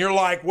 and you're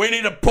like, we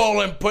need to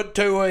pull and put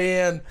 2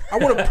 in. I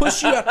want to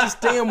push you out this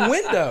damn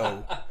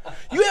window.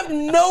 You have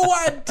no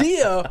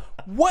idea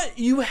what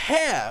you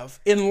have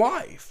in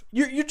life.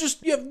 You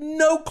have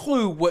no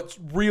clue what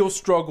real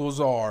struggles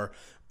are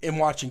in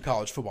watching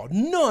college football.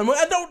 None.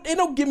 It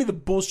don't give me the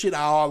bullshit.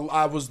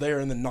 I was there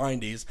in the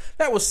 90s.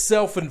 That was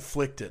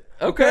self-inflicted.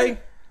 Okay.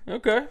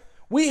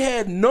 We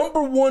had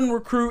number 1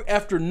 recruit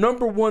after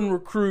number 1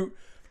 recruit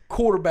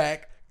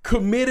quarterback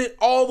committed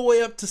all the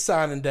way up to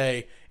signing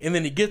day, and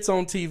then he gets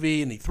on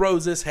TV and he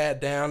throws this hat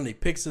down and he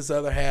picks this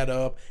other hat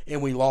up,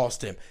 and we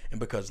lost him. And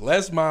because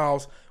Les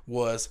Miles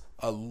was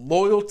a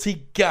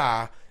loyalty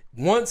guy,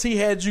 once he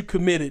had you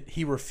committed,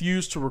 he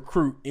refused to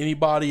recruit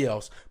anybody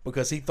else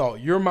because he thought,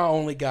 you're my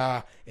only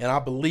guy, and I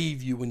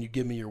believe you when you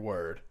give me your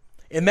word.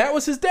 And that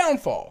was his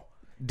downfall.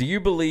 Do you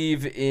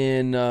believe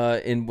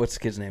in what's the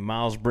kid's name?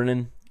 Miles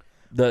Brennan,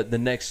 the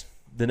next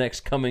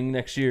coming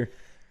next year?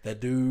 That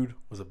dude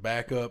was a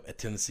backup at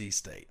Tennessee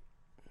State.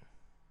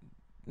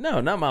 No,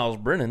 not Miles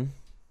Brennan.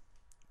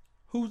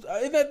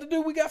 Isn't that the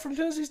dude we got from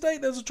Tennessee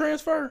State? That's a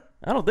transfer.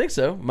 I don't think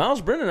so.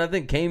 Miles Brennan, I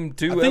think, came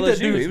to LSU. I think that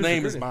dude's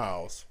name is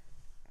Miles.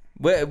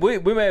 We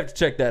may have to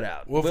check that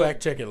out. We'll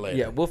fact check it later.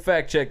 Yeah, we'll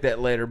fact check that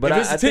later. But if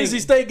it's a Tennessee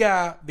State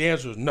guy, the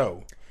answer is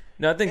no.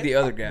 No, I think the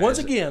other guy. Once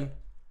again,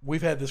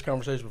 we've had this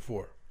conversation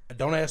before.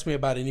 Don't ask me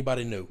about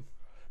anybody new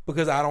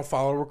because I don't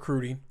follow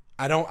recruiting.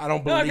 I don't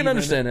believe. No, I can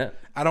understand that.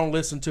 I don't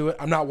listen to it.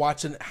 I'm not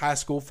watching high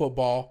school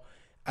football.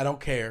 I don't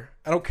care.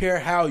 I don't care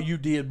how you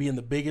did being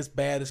the biggest,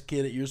 baddest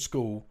kid at your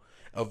school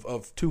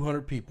of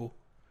 200 people,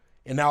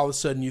 and now all of a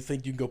sudden you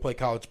think you can go play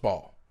college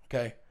ball.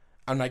 Okay,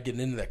 I'm not getting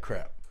into that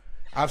crap.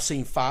 I've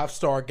seen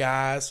 5-star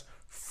guys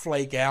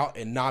flake out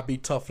and not be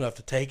tough enough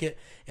to take it,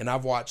 and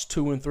I've watched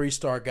 2- and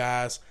 3-star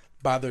guys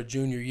by their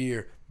junior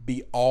year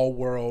be all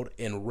world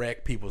and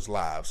wreck people's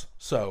lives.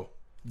 So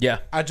yeah,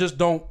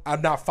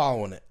 I'm not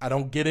following it. I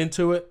don't get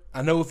into it.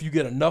 I know if you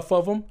get enough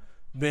of them,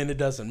 then it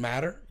doesn't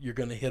matter. You're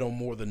going to hit them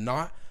more than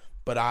not.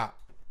 But I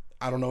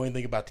don't know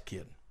anything about the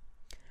kid.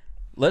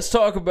 Let's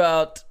talk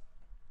about,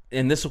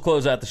 and this will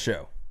close out the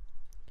show,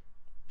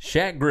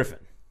 Shaq Griffin.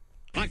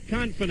 A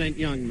confident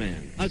young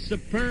man, a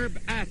superb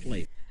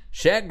athlete.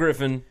 Shaq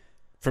Griffin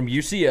from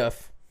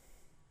UCF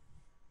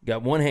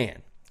got one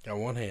hand. Got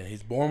one hand.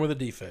 He's born with a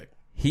defect.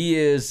 He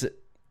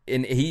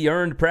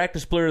earned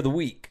Practice Player of the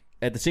Week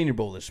at the Senior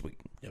Bowl this week.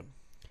 Yep.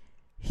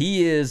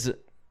 He is,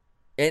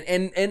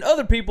 and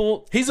other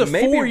people. He's a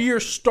 4-year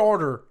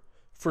starter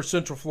for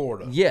Central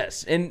Florida.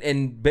 Yes,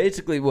 and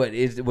basically,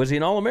 was he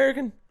an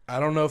All-American? I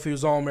don't know if he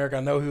was All-American.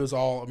 I know he was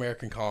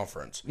All-American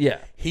Conference. Yeah.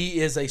 He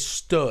is a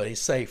stud. He's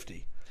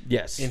safety.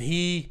 Yes. And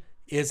he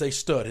is a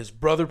stud. His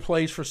brother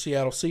plays for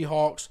Seattle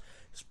Seahawks.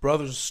 His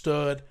brother's a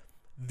stud.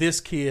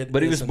 This kid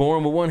But he was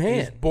born with one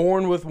hand. He's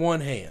born with one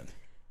hand.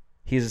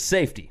 He's a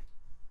safety.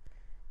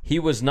 He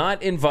was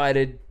not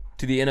invited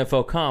to the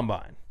NFL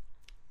Combine.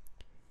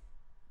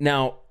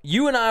 Now,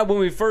 you and I, when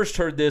we first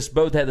heard this,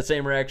 both had the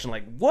same reaction,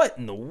 like, what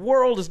in the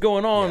world is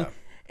going on? Yeah.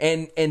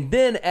 And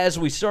then as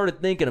we started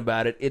thinking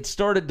about it, it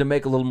started to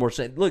make a little more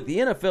sense. Look, the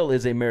NFL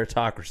is a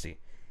meritocracy.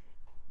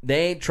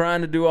 They ain't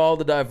trying to do all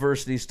the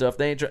diversity stuff.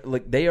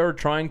 They are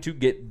trying to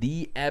get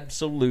the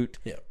absolute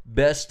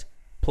best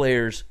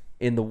players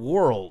in the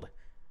world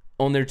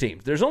on their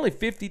teams. There's only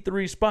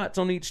 53 spots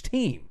on each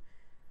team.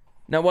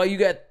 Now, while you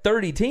got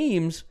 30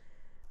 teams,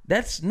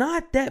 that's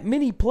not that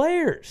many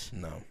players.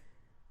 No.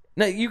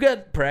 Now, you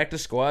got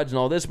practice squads and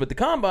all this, but the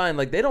Combine,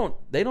 like, they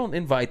don't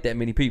invite that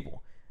many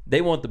people. They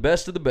want the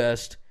best of the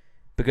best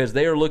because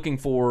they are looking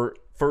for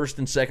first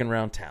and second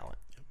round talent.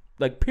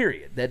 Like,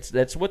 period.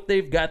 That's what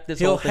they've got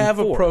this whole thing for. He'll have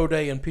a pro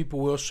day and people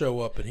will show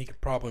up, and he could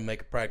probably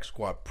make a practice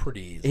squad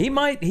pretty easy.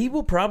 He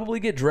will probably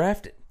get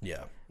drafted.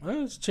 Yeah. Well,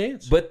 there's a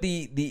chance. But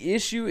the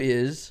issue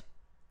is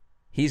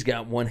he's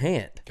got one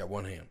hand. Got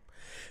one hand.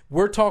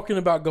 We're talking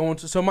about going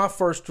to. So my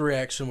first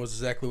reaction was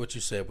exactly what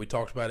you said. We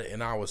talked about it,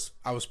 and I was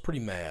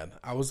pretty mad.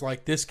 I was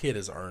like, this kid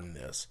has earned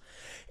this.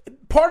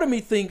 Part of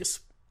me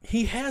thinks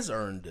he has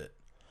earned it,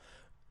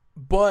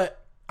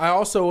 but I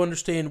also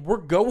understand we're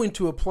going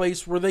to a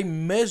place where they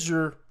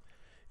measure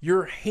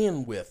your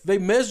hand width. They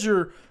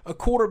measure a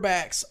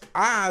quarterback's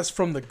eyes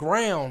from the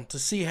ground to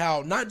see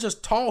how not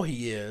just tall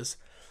he is,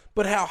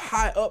 but how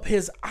high up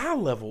his eye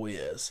level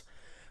is.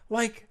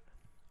 Like,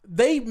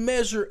 they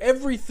measure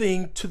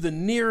everything to the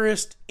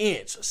nearest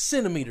inch,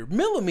 centimeter,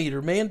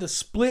 millimeter, man, to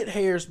split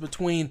hairs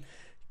between,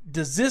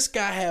 does this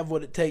guy have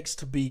what it takes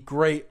to be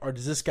great or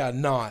does this guy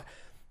not?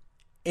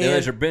 And they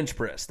measure bench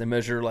press. They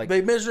measure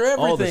everything.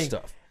 All this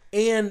stuff.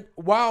 And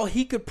while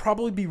he could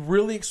probably be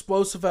really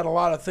explosive at a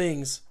lot of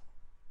things,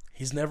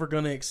 he's never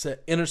going to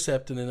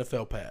intercept an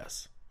NFL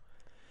pass.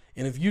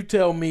 And if you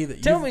tell me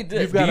that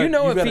you've got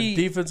a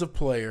defensive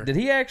player. Did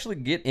he actually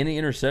get any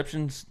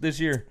interceptions this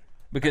year?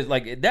 Because,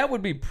 like, that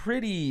would be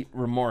pretty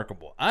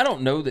remarkable. I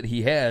don't know that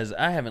he has.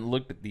 I haven't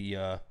looked at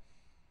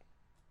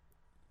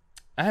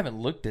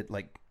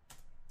like,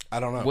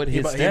 I don't know what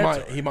his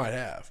stats are. He might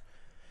have.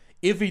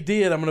 If he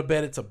did, I'm going to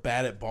bet it's a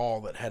batted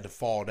ball that had to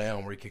fall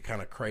down where he could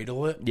kind of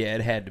cradle it. Yeah,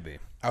 it had to be.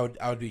 I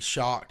would be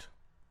shocked.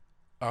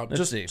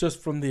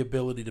 Just from the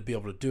ability to be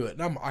able to do it.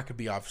 And I could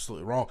be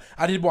absolutely wrong.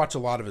 I did watch a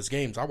lot of his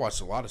games. I watched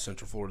a lot of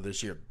Central Florida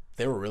this year.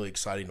 They were really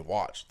exciting to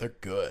watch. They're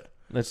good.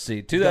 Let's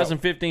see.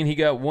 2015, he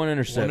got one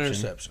interception. One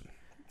interception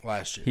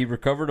last year. He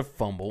recovered a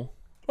fumble.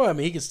 Well, I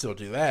mean, he can still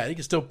do that. He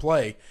can still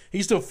play. He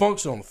can still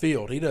function on the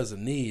field. He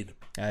doesn't need.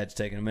 It's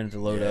taking a minute to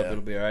load up.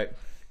 It'll be all right.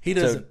 He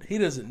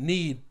doesn't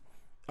need.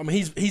 I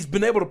mean, he's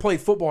been able to play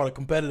football at a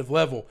competitive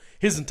level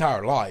his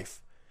entire life,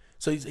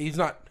 so he's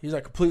not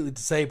completely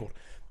disabled.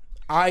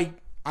 I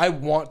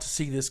want to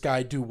see this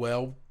guy do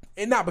well,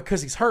 and not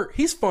because he's hurt.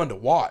 He's fun to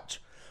watch.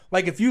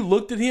 Like, if you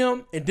looked at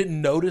him and didn't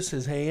notice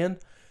his hand,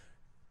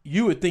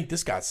 you would think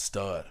this guy's a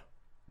stud.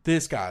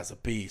 This guy's a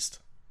beast.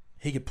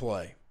 He could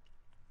play.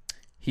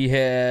 He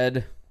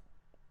had.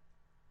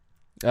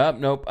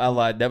 Nope, I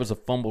lied. That was a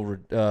fumble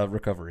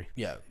recovery.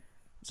 Yeah,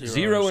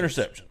 zero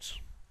interceptions.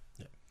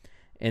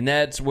 And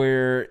that's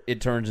where it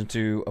turns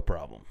into a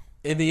problem.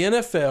 In the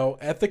NFL,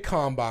 at the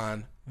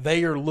Combine,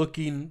 they are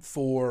looking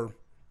for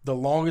the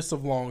longest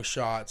of long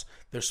shots.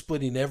 They're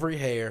splitting every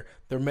hair.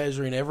 They're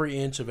measuring every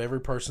inch of every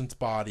person's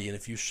body. And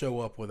if you show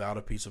up without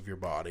a piece of your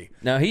body,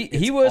 now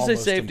he was a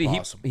safety.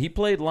 He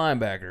played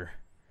linebacker,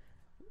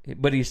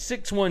 but he's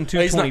 6'1",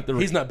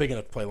 223. He's not big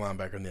enough to play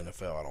linebacker in the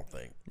NFL, I don't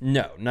think.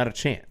 No, not a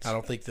chance. I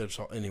don't think there's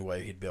any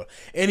way he'd be able.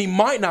 And he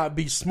might not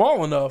be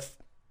small enough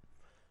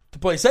to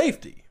play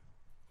safety.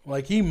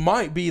 Like, he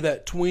might be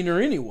that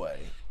tweener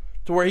anyway,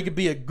 to where he could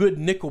be a good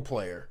nickel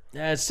player.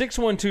 6'1",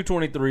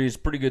 223 is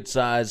pretty good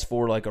size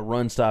for, like, a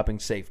run-stopping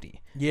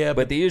safety. Yeah,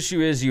 but the issue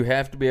is you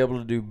have to be able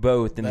to do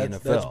both in the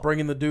NFL. That's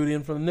bringing the dude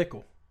in for the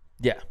nickel.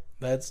 Yeah.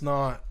 That's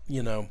not,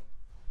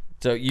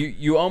 So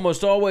you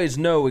almost always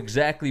know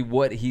exactly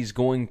what he's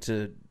going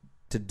to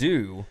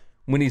do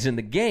when he's in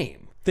the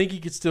game. I think he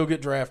could still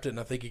get drafted, and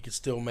I think he could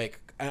still make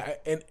 –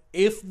 and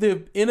if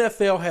the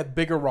NFL had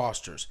bigger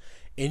rosters –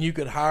 and you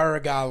could hire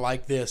a guy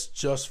like this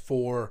just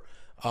for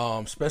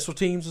special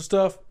teams and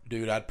stuff,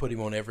 dude, I'd put him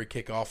on every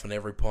kickoff and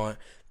every punt.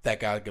 That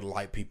guy could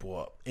light people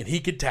up. And he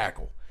could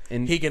tackle.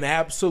 And he can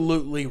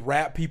absolutely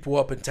wrap people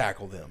up and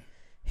tackle them.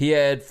 He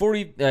had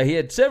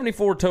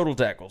 74 total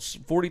tackles,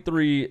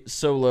 43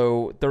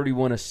 solo,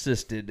 31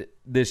 assisted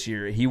this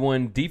year. He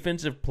won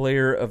Defensive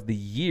Player of the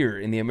Year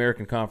in the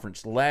American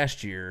Conference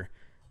last year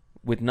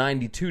with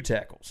 92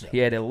 tackles. Yeah. He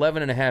had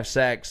 11.5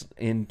 sacks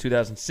in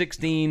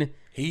 2016.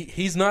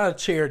 He's not a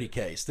charity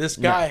case. This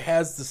guy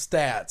has the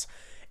stats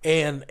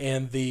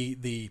and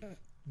the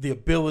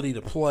ability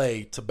to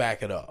play to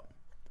back it up.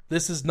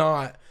 This is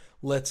not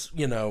let's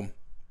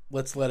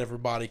let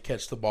everybody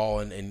catch the ball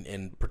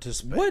and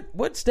participate.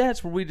 What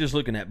stats were we just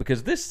looking at?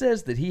 Because this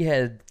says that he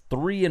had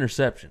 3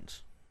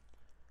 interceptions.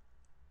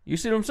 You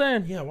see what I'm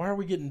saying? Yeah, why are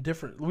we getting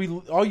different?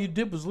 All you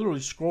did was literally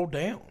scroll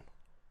down.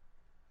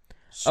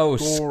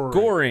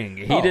 Scoring.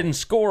 He didn't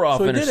score off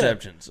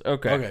interceptions.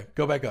 Okay,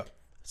 go back up.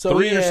 So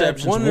 3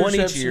 interceptions, one each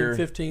interception year. in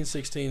 15,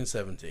 16, and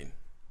 17.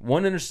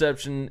 1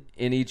 interception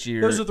in each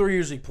year. Those are 3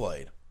 years he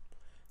played.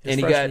 And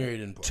he got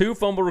 2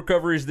 fumble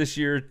recoveries this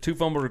year, 2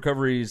 fumble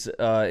recoveries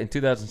in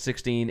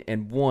 2016,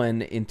 and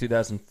 1 in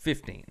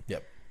 2015.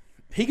 Yep.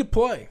 He could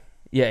play.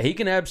 Yeah, he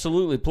can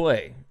absolutely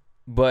play.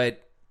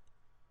 But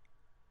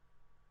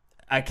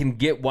I can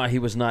get why he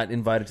was not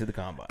invited to the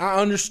Combine.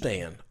 I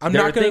understand. I'm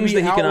not going to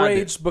be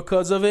outraged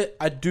because of it.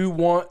 I do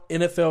want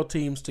NFL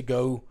teams to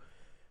go,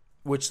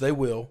 which they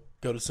will,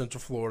 go to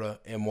Central Florida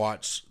and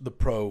watch the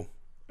Pro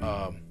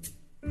Day.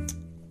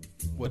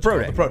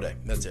 The Pro Day.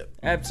 That's it.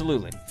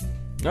 Absolutely.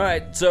 All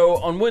right, so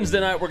on Wednesday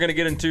night, we're going to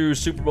get into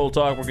Super Bowl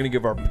talk. We're going to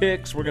give our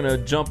picks. We're going to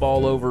jump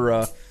all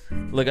over.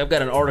 Look, I've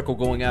got an article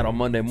going out on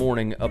Monday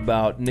morning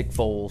about Nick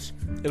Foles.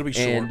 It'll be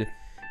short.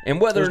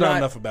 And whether There's or not not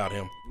enough about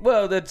him.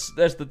 Well, that's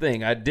the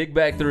thing. I dig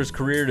back through his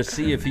career to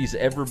see if he's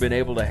ever been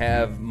able to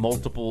have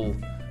multiple,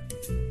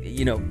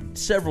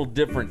 several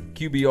different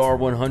QBR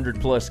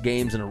 100-plus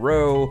games in a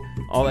row,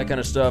 all that kind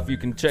of stuff. You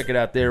can check it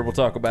out there. We'll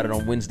talk about it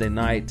on Wednesday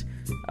night.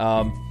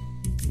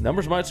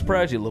 Numbers might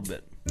surprise you a little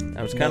bit.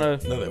 I was kind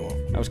of no, they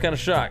won't. I was kind of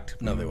shocked.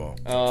 No, they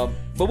won't. But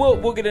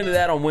we'll get into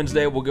that on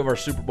Wednesday. We'll give our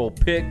Super Bowl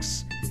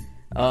picks.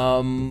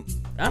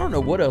 I don't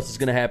know what else is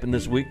going to happen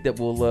this week that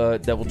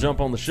will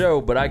jump on the show,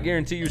 but I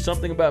guarantee you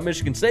something about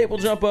Michigan State will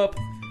jump up.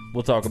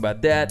 We'll talk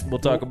about that. We'll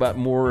talk about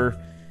more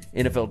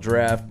NFL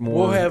draft.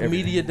 We'll have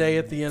media day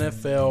at the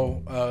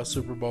NFL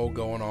Super Bowl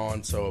going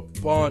on, so a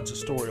bunch of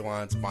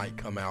storylines might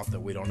come out that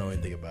we don't know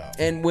anything about.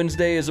 And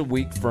Wednesday is a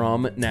week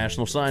from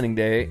National Signing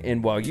Day,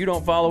 and while you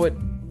don't follow it,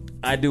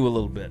 I do a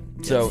little bit.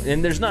 So,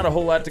 and there's not a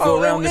whole lot to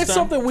go around this time. It's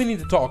something we need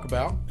to talk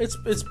about.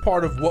 It's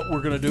part of what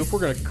we're going to do if we're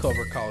going to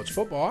cover college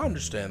football. I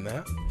understand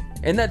that.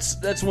 And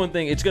that's one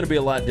thing. It's going to be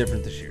a lot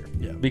different this year.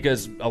 Yeah.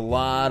 Because a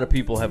lot of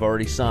people have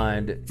already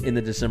signed in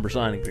the December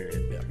signing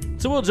period. Yeah.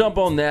 So we'll jump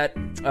on that.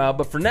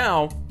 But for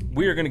now,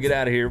 we are going to get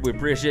out of here. We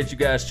appreciate you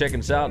guys checking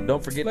us out.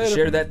 Don't forget to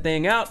share that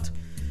thing out.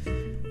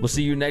 We'll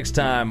see you next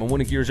time on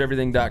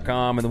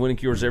WinningCuresEverything.com and the Winning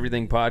Cures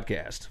Everything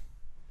podcast.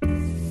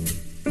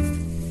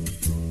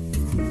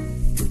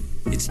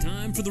 It's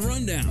time for the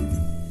rundown.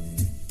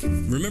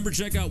 Remember,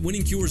 check out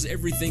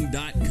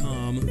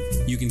winningcureseverything.com.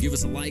 You can give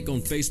us a like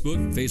on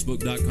Facebook,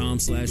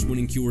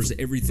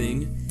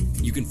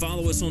 facebook.com/winningcureseverything. You can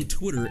follow us on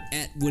Twitter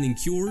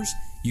 @winningcures.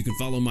 You can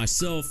follow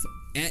myself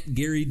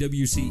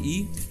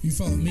 @GaryWCE. You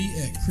follow me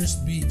at Chris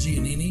B.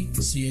 Giannini,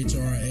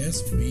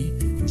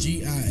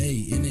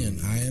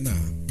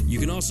 ChrisBgiannini. You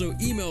can also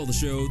email the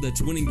show.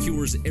 That's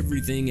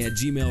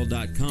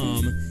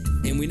winningcureseverything@gmail.com.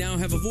 And we now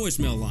have a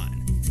voicemail line.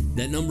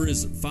 That number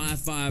is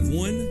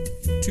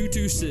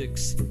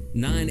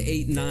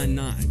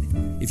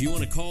 551-226-9899. If you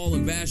want to call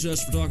and bash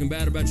us for talking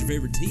bad about your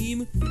favorite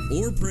team,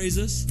 or praise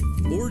us,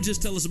 or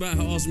just tell us about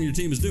how awesome your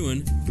team is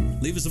doing,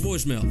 leave us a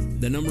voicemail.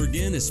 That number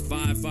again is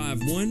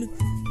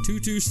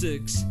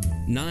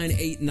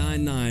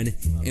 551-226-9899,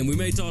 and we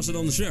may toss it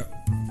on the show.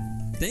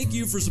 Thank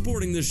you for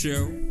supporting this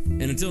show,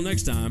 and until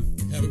next time,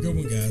 have a good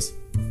one, guys.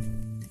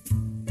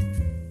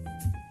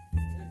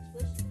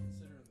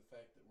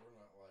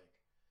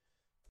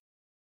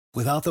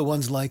 Without the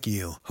ones like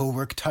you, who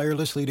work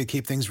tirelessly to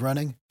keep things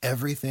running,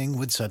 everything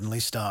would suddenly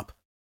stop.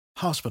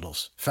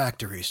 Hospitals,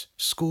 factories,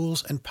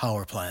 schools, and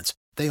power plants,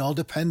 they all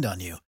depend on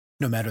you.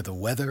 No matter the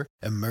weather,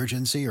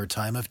 emergency, or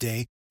time of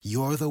day,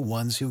 you're the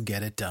ones who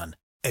get it done.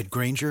 At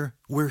Grainger,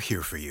 we're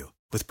here for you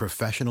with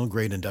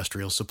professional-grade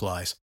industrial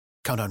supplies.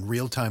 Count on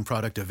real-time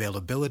product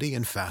availability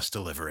and fast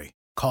delivery.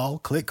 Call,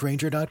 click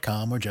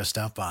Grainger.com, or just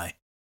stop by.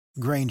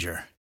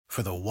 Grainger,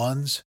 for the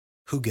ones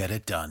who get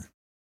it done.